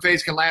honeymoon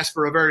phase can last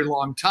for a very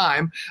long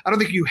time. I don't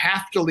think you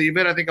have to leave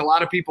it. I think a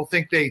lot of people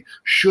think they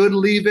should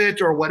leave it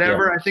or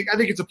whatever. Yeah. I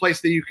think it's a place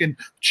that you can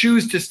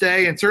choose to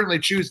stay and certainly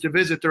choose to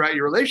visit throughout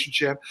your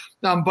relationship.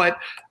 But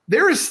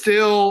there is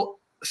still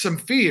some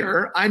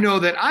fear I know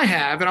that I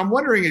have, and I'm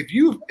wondering if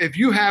you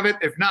have it.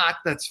 If not,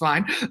 that's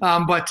fine.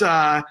 But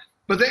I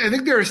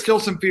think there is still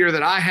some fear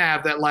that I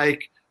have that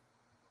like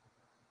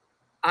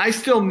I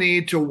still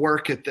need to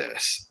work at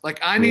this. Like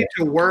I need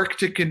to work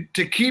to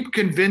keep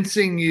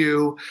convincing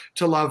you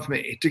to love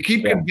me, to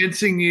keep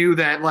convincing you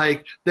that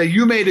like that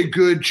you made a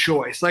good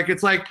choice. Like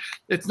it's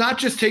not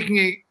just taking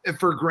it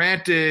for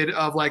granted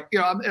of like,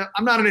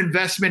 I'm not an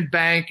investment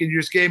bank and you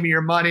just gave me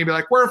your money and be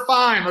like, we're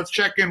fine. Let's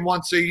check in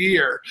once a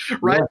year.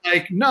 Right. Yeah.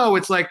 Like, no,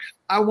 it's like,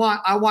 I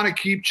want to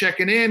keep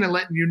checking in and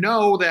letting you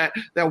know that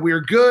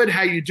we're good.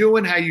 How you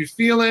doing? How you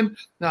feeling?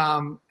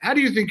 How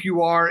do you think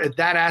you are at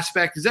that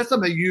aspect? Is that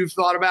something you've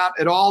thought about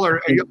at all,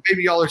 or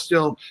maybe y'all are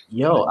still?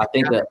 I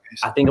think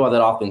about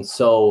that often.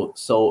 So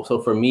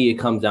for me, it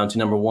comes down to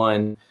number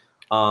one,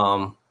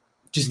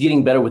 just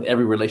getting better with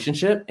every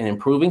relationship and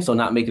improving, so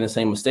not making the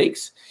same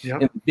mistakes.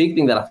 Yep. And the big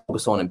thing that I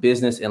focus on in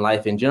business and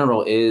life in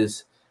general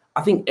is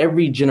I think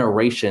every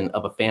generation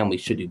of a family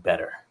should do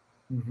better.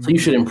 Mm-hmm. So you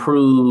should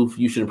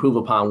improve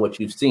upon what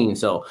you've seen.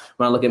 So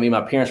when I look at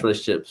my parents'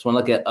 relationships, when I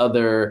look at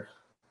other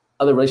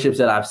relationships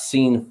that I've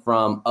seen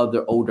from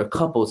other older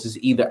couples, is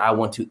either I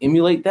want to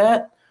emulate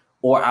that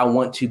or I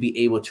want to be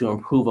able to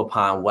improve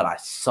upon what I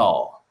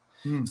saw.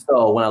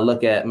 So when I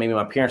look at maybe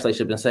my parents'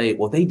 relationship and say,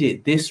 well, they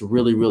did this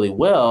really, really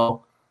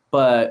well,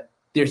 but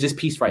there's this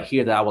piece right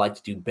here that I would like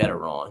to do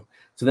better on.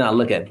 So then I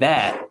look at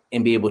that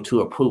and be able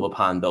to improve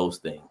upon those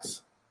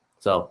things.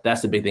 So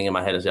that's the big thing in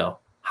my head as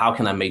well. How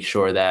can I make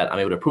sure that I'm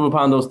able to improve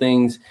upon those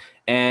things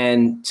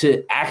and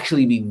to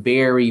actually be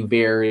very,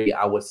 very,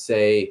 I would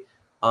say,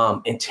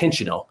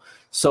 intentional.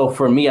 So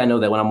for me, I know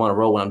that when I'm on a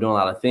road, when I'm doing a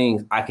lot of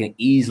things, I can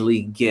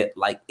easily get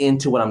like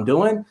into what I'm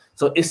doing.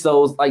 So it's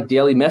those like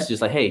daily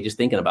messages like, hey, just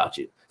thinking about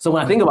you. So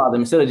when I think about them,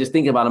 instead of just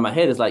thinking about it in my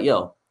head, it's like,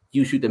 yo,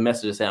 you shoot the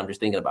message and say, I'm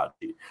just thinking about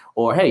you.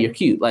 Or, hey, you're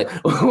cute. Like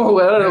those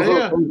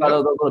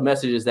little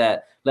messages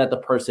that let the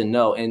person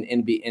know. And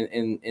in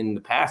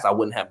the past, I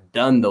wouldn't have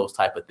done those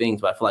type of things.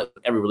 But I feel like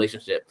with every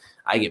relationship,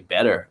 I get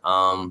better.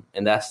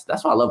 And that's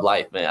why I love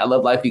life, man. I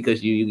love life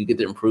because you get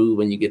to improve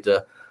and you get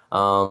to,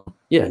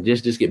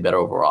 just get better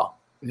overall.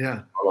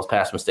 Yeah. All those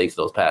past mistakes,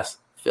 those past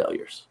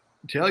failures.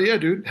 Hell yeah,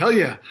 dude. Hell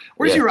yeah.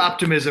 Where's your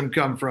optimism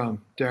come from,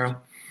 Daryl?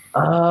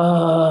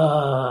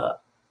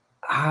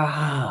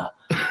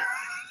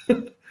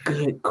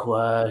 Good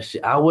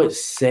question. I would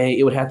say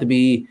it would have to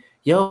be,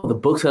 the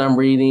books that I'm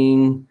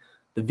reading,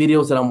 the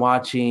videos that I'm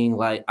watching.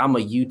 Like I'm a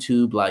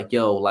YouTube,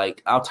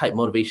 I'll type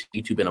motivation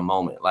YouTube in a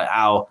moment. Like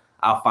I'll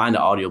find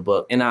an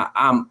audiobook. And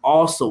I'm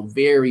also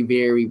very,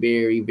 very,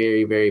 very,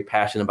 very, very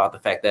passionate about the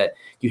fact that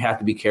you have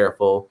to be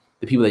careful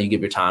the people that you give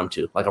your time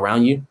to, like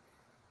around you.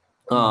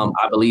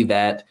 I believe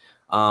that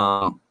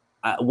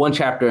one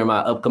chapter in my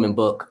upcoming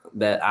book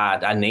that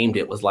I named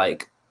it was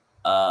like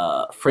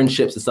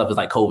friendships and stuff is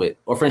like COVID,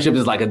 or friendship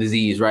is like a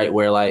disease, right?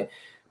 Where like,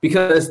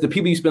 because the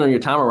people you spend on your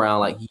time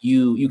around, like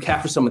you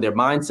capture some of their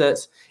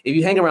mindsets. If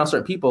you hang around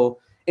certain people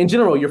in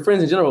general, your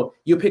friends in general,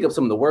 you'll pick up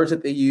some of the words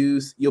that they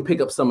use. You'll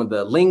pick up some of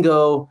the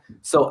lingo.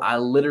 So I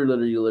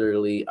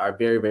literally are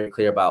very, very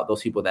clear about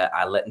those people that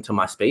I let into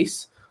my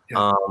space.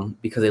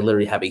 Because they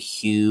literally have a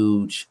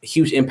huge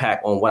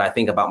impact on what I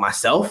think about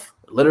myself,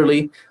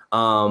 literally,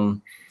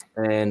 and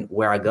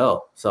where I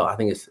go. So I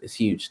think it's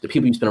huge. The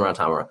people you spend around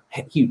time around,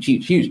 huge,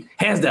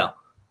 hands down.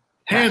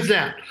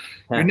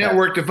 Your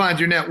network defines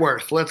your net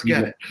worth. Let's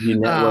get it. Your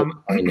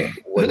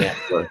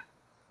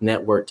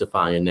network to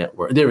find your net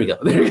worth. There we go.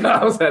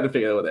 I was trying to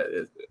figure out what that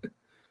is.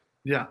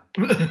 Yeah,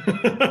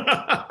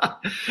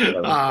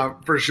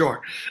 for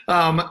sure.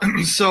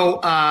 So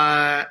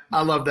I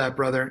love that,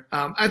 brother.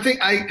 I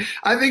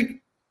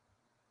think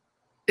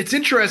it's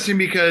interesting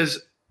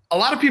because a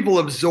lot of people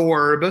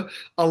absorb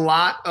a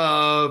lot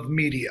of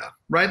media,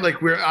 right?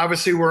 Like we're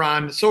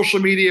on social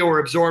media, we're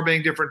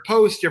absorbing different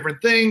posts,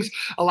 different things.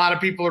 A lot of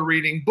people are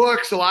reading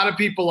books. A lot of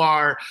people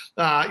are,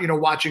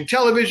 watching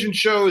television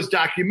shows,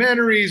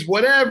 documentaries,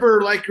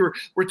 whatever. Like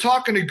we're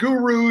talking to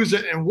gurus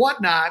and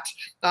whatnot.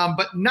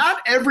 But not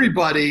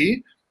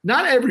everybody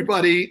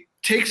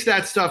takes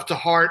that stuff to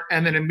heart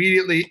and then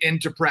immediately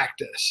into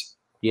practice.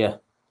 Yeah.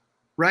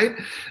 Right.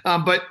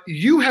 But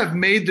you have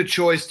made the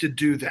choice to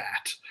do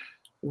that.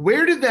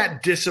 Where did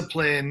that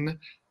discipline?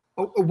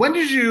 When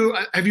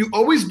have you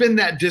always been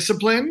that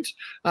disciplined?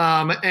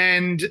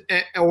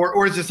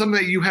 Or is it something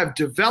that you have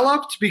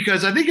developed?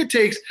 Because I think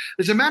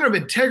it's a matter of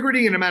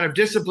integrity and a matter of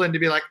discipline to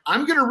be like,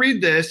 I'm going to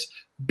read this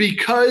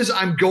because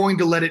I'm going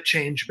to let it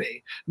change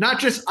me. Not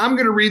just I'm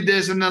going to read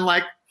this and then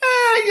like,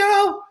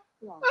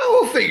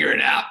 we'll figure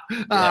it out.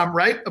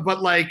 Right.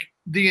 But like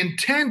the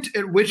intent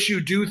at which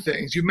you do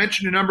things. You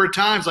mentioned a number of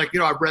times, like,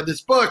 I've read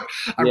this book,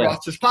 I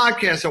watched this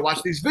podcast, I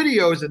watched these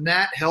videos, and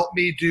that helped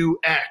me do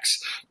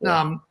X.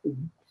 Yeah.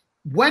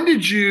 When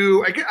did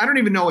you, I don't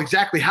even know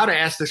exactly how to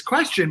ask this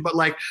question, but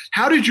like,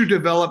 how did you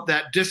develop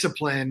that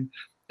discipline?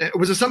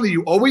 Was it something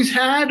you always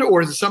had,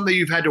 or is it something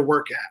you've had to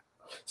work at?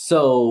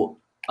 So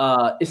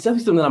it's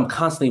definitely something that I'm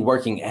constantly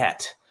working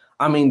at.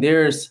 I mean,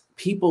 there's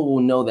people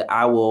will know that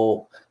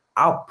I'll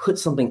put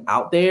something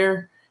out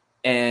there,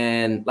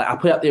 and like I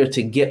put out there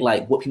to get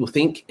like what people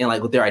think and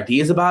like what their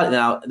ideas about it.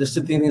 Now there's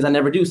some things I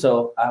never do.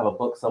 So I have a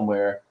book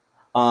somewhere.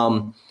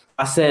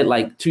 I said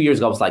like 2 years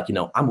ago, I was like,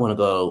 I'm going to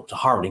go to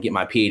Harvard and get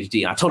my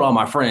PhD. And I told all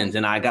my friends,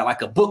 and I got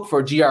like a book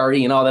for GRE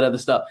and all that other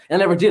stuff. And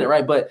I never did it.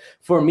 Right. But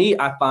for me,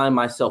 I find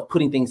myself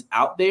putting things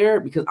out there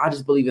because I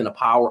just believe in the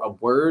power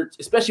of words,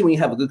 especially when you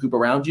have a good group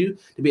around you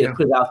to be able to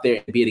put it out there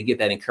and be able to get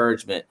that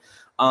encouragement.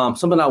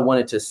 Something I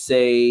wanted to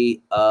say,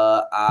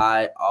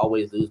 I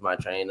always lose my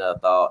train of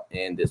thought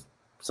in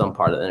some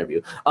part of the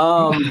interview.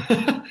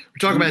 We're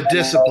talking about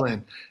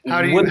discipline.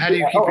 How do you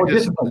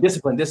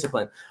keep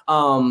discipline?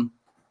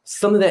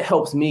 Something that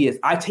helps me is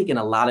I take in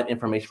a lot of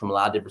information from a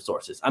lot of different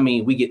sources. I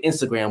mean, we get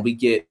Instagram, we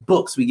get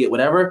books, we get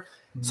whatever.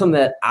 Mm-hmm. Something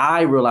that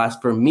I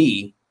realized for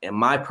me and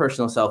my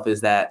personal self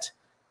is that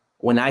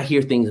when I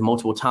hear things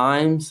multiple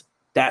times,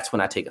 that's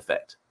when I take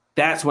effect.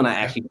 That's when I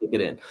actually take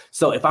it in.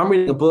 So if I'm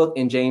reading a book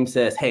and James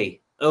says,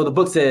 hey, the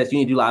book says you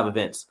need to do live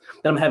events,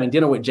 then I'm having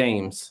dinner with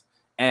James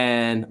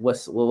and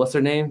what's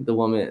her name?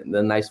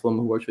 The nice woman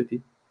who works with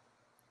you?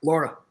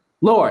 Laura.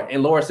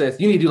 And Laura says,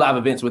 you need to do live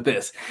events with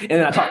this. And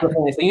then I talk to her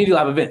and say, you need to do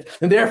live events.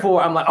 And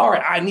therefore I'm like, all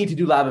right, I need to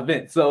do live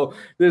events. So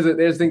there's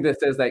a thing that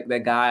says like that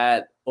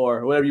God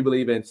or whatever you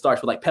believe in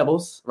starts with like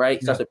pebbles, right?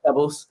 He starts with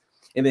pebbles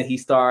and then he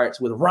starts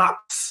with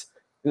rocks.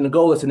 And the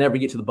goal is to never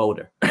get to the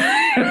boulder.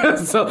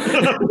 So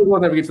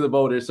we'll never get to the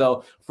boulder.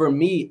 So for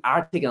me,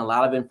 I've taken a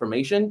lot of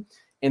information.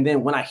 And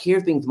then when I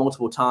hear things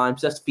multiple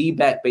times, that's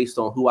feedback based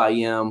on who I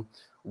am,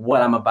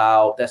 what I'm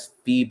about. That's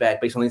feedback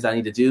based on things I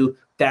need to do.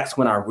 That's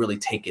when I really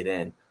take it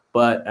in.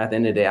 But at the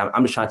end of the day,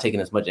 I'm just trying to take in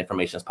as much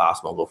information as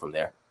possible and go from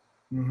there.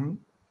 Mm-hmm.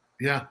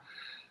 Yeah,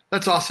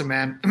 that's awesome,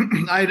 man.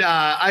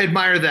 I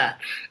admire that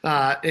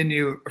in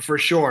you for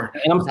sure.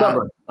 And I'm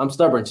stubborn. I'm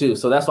stubborn too.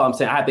 So that's why I'm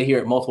saying I have to hear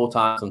it multiple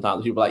times.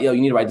 Sometimes people are like, yo,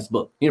 you need to write this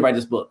book. You need to write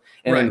this book.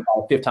 And then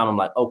the fifth time, I'm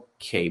like,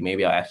 okay,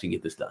 maybe I'll actually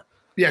get this done.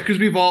 Yeah, because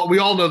we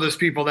all know those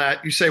people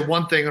that you say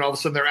one thing and all of a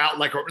sudden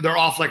they're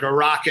off like a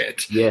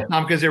rocket. Yeah.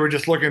 Because they were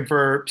just looking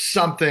for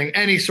something,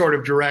 any sort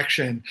of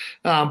direction,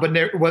 but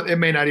it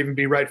may not even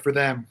be right for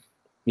them.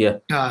 Yeah.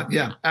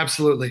 Yeah,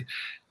 absolutely.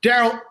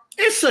 Daryl,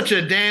 it's such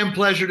a damn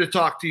pleasure to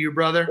talk to you,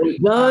 brother.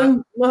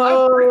 Done?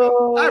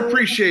 No. I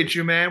appreciate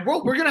you, man.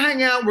 We're going to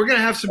hang out. We're going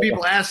to have some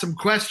people ask some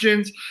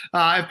questions.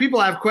 If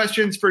people have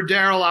questions for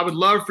Daryl, I would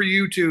love for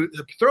you to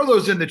throw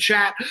those in the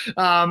chat.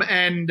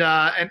 And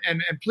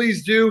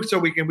please do so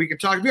we can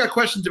talk. If you got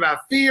questions about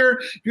fear,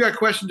 if you got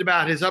questions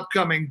about his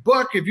upcoming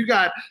book, if you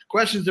got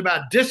questions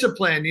about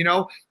discipline,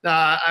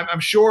 I'm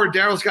sure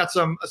Daryl's got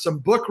some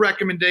book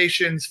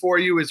recommendations for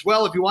you as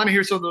well. If you want to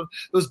hear some of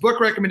those book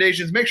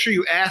recommendations, make sure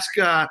you ask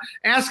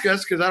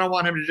us, because I don't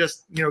want him to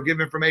just give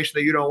information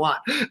that you don't want.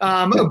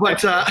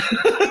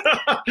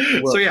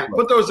 So yeah,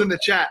 put those in the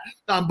chat.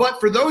 But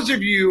for those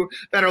of you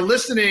that are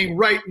listening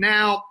right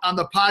now on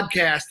the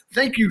podcast,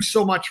 thank you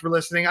so much for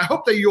listening. I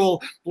hope that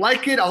you'll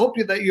like it. I hope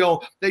that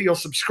you'll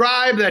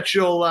subscribe, that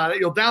you'll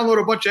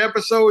download a bunch of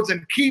episodes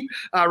and keep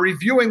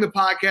reviewing the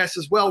podcast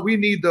as well. We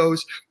need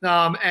those.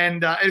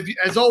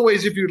 As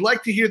always, if you'd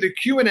like to hear the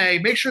Q&A,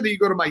 make sure that you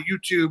go to my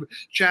YouTube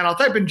channel.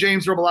 Type in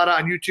James Robillata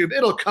on YouTube.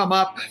 It'll come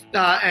up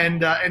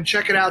and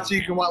check it out so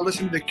you can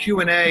listen to the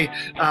Q&A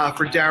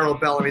for Daryl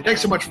Bellamy.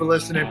 Thanks so much for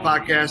listening,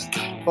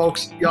 podcast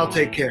folks. Y'all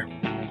take care.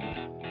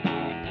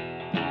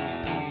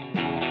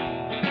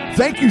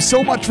 Thank you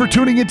so much for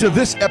tuning into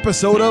this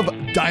episode of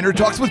Diner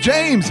Talks with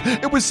James.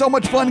 It was so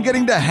much fun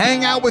getting to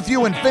hang out with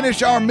you and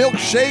finish our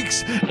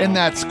milkshakes in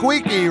that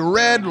squeaky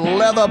red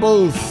leather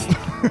booth.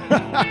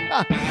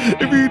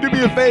 If you do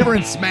me a favor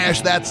and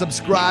smash that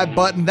subscribe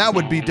button, that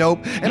would be dope.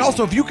 And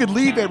also, if you could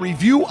leave a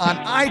review on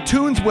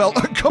iTunes, well,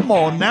 come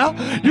on now.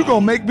 You're going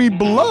to make me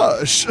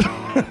blush.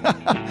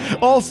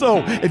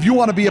 Also, if you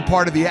want to be a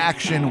part of the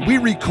action, we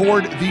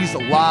record these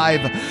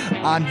live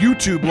on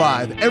YouTube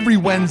Live every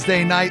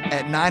Wednesday night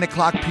at 9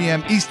 o'clock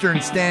p.m.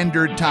 Eastern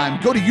Standard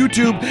Time. Go to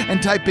YouTube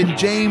and type in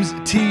James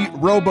T.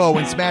 Robo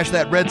and smash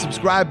that red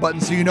subscribe button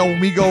so you know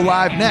when we go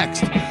live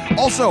next.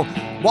 Also,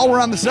 while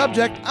we're on the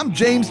subject, I'm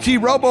James T.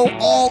 Robo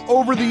all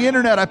over the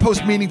internet. I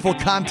post meaningful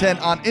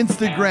content on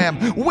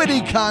Instagram,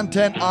 witty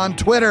content on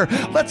Twitter.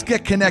 Let's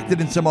get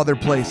connected in some other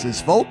places,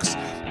 folks.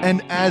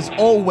 And as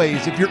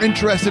always, if you're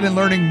interested in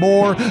learning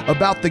more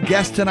about the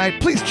guest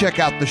tonight, please check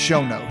out the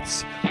show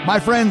notes. My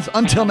friends,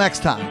 until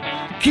next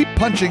time, keep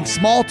punching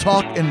small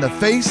talk in the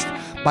face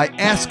by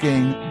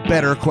asking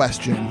better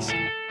questions.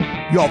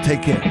 Y'all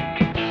take care.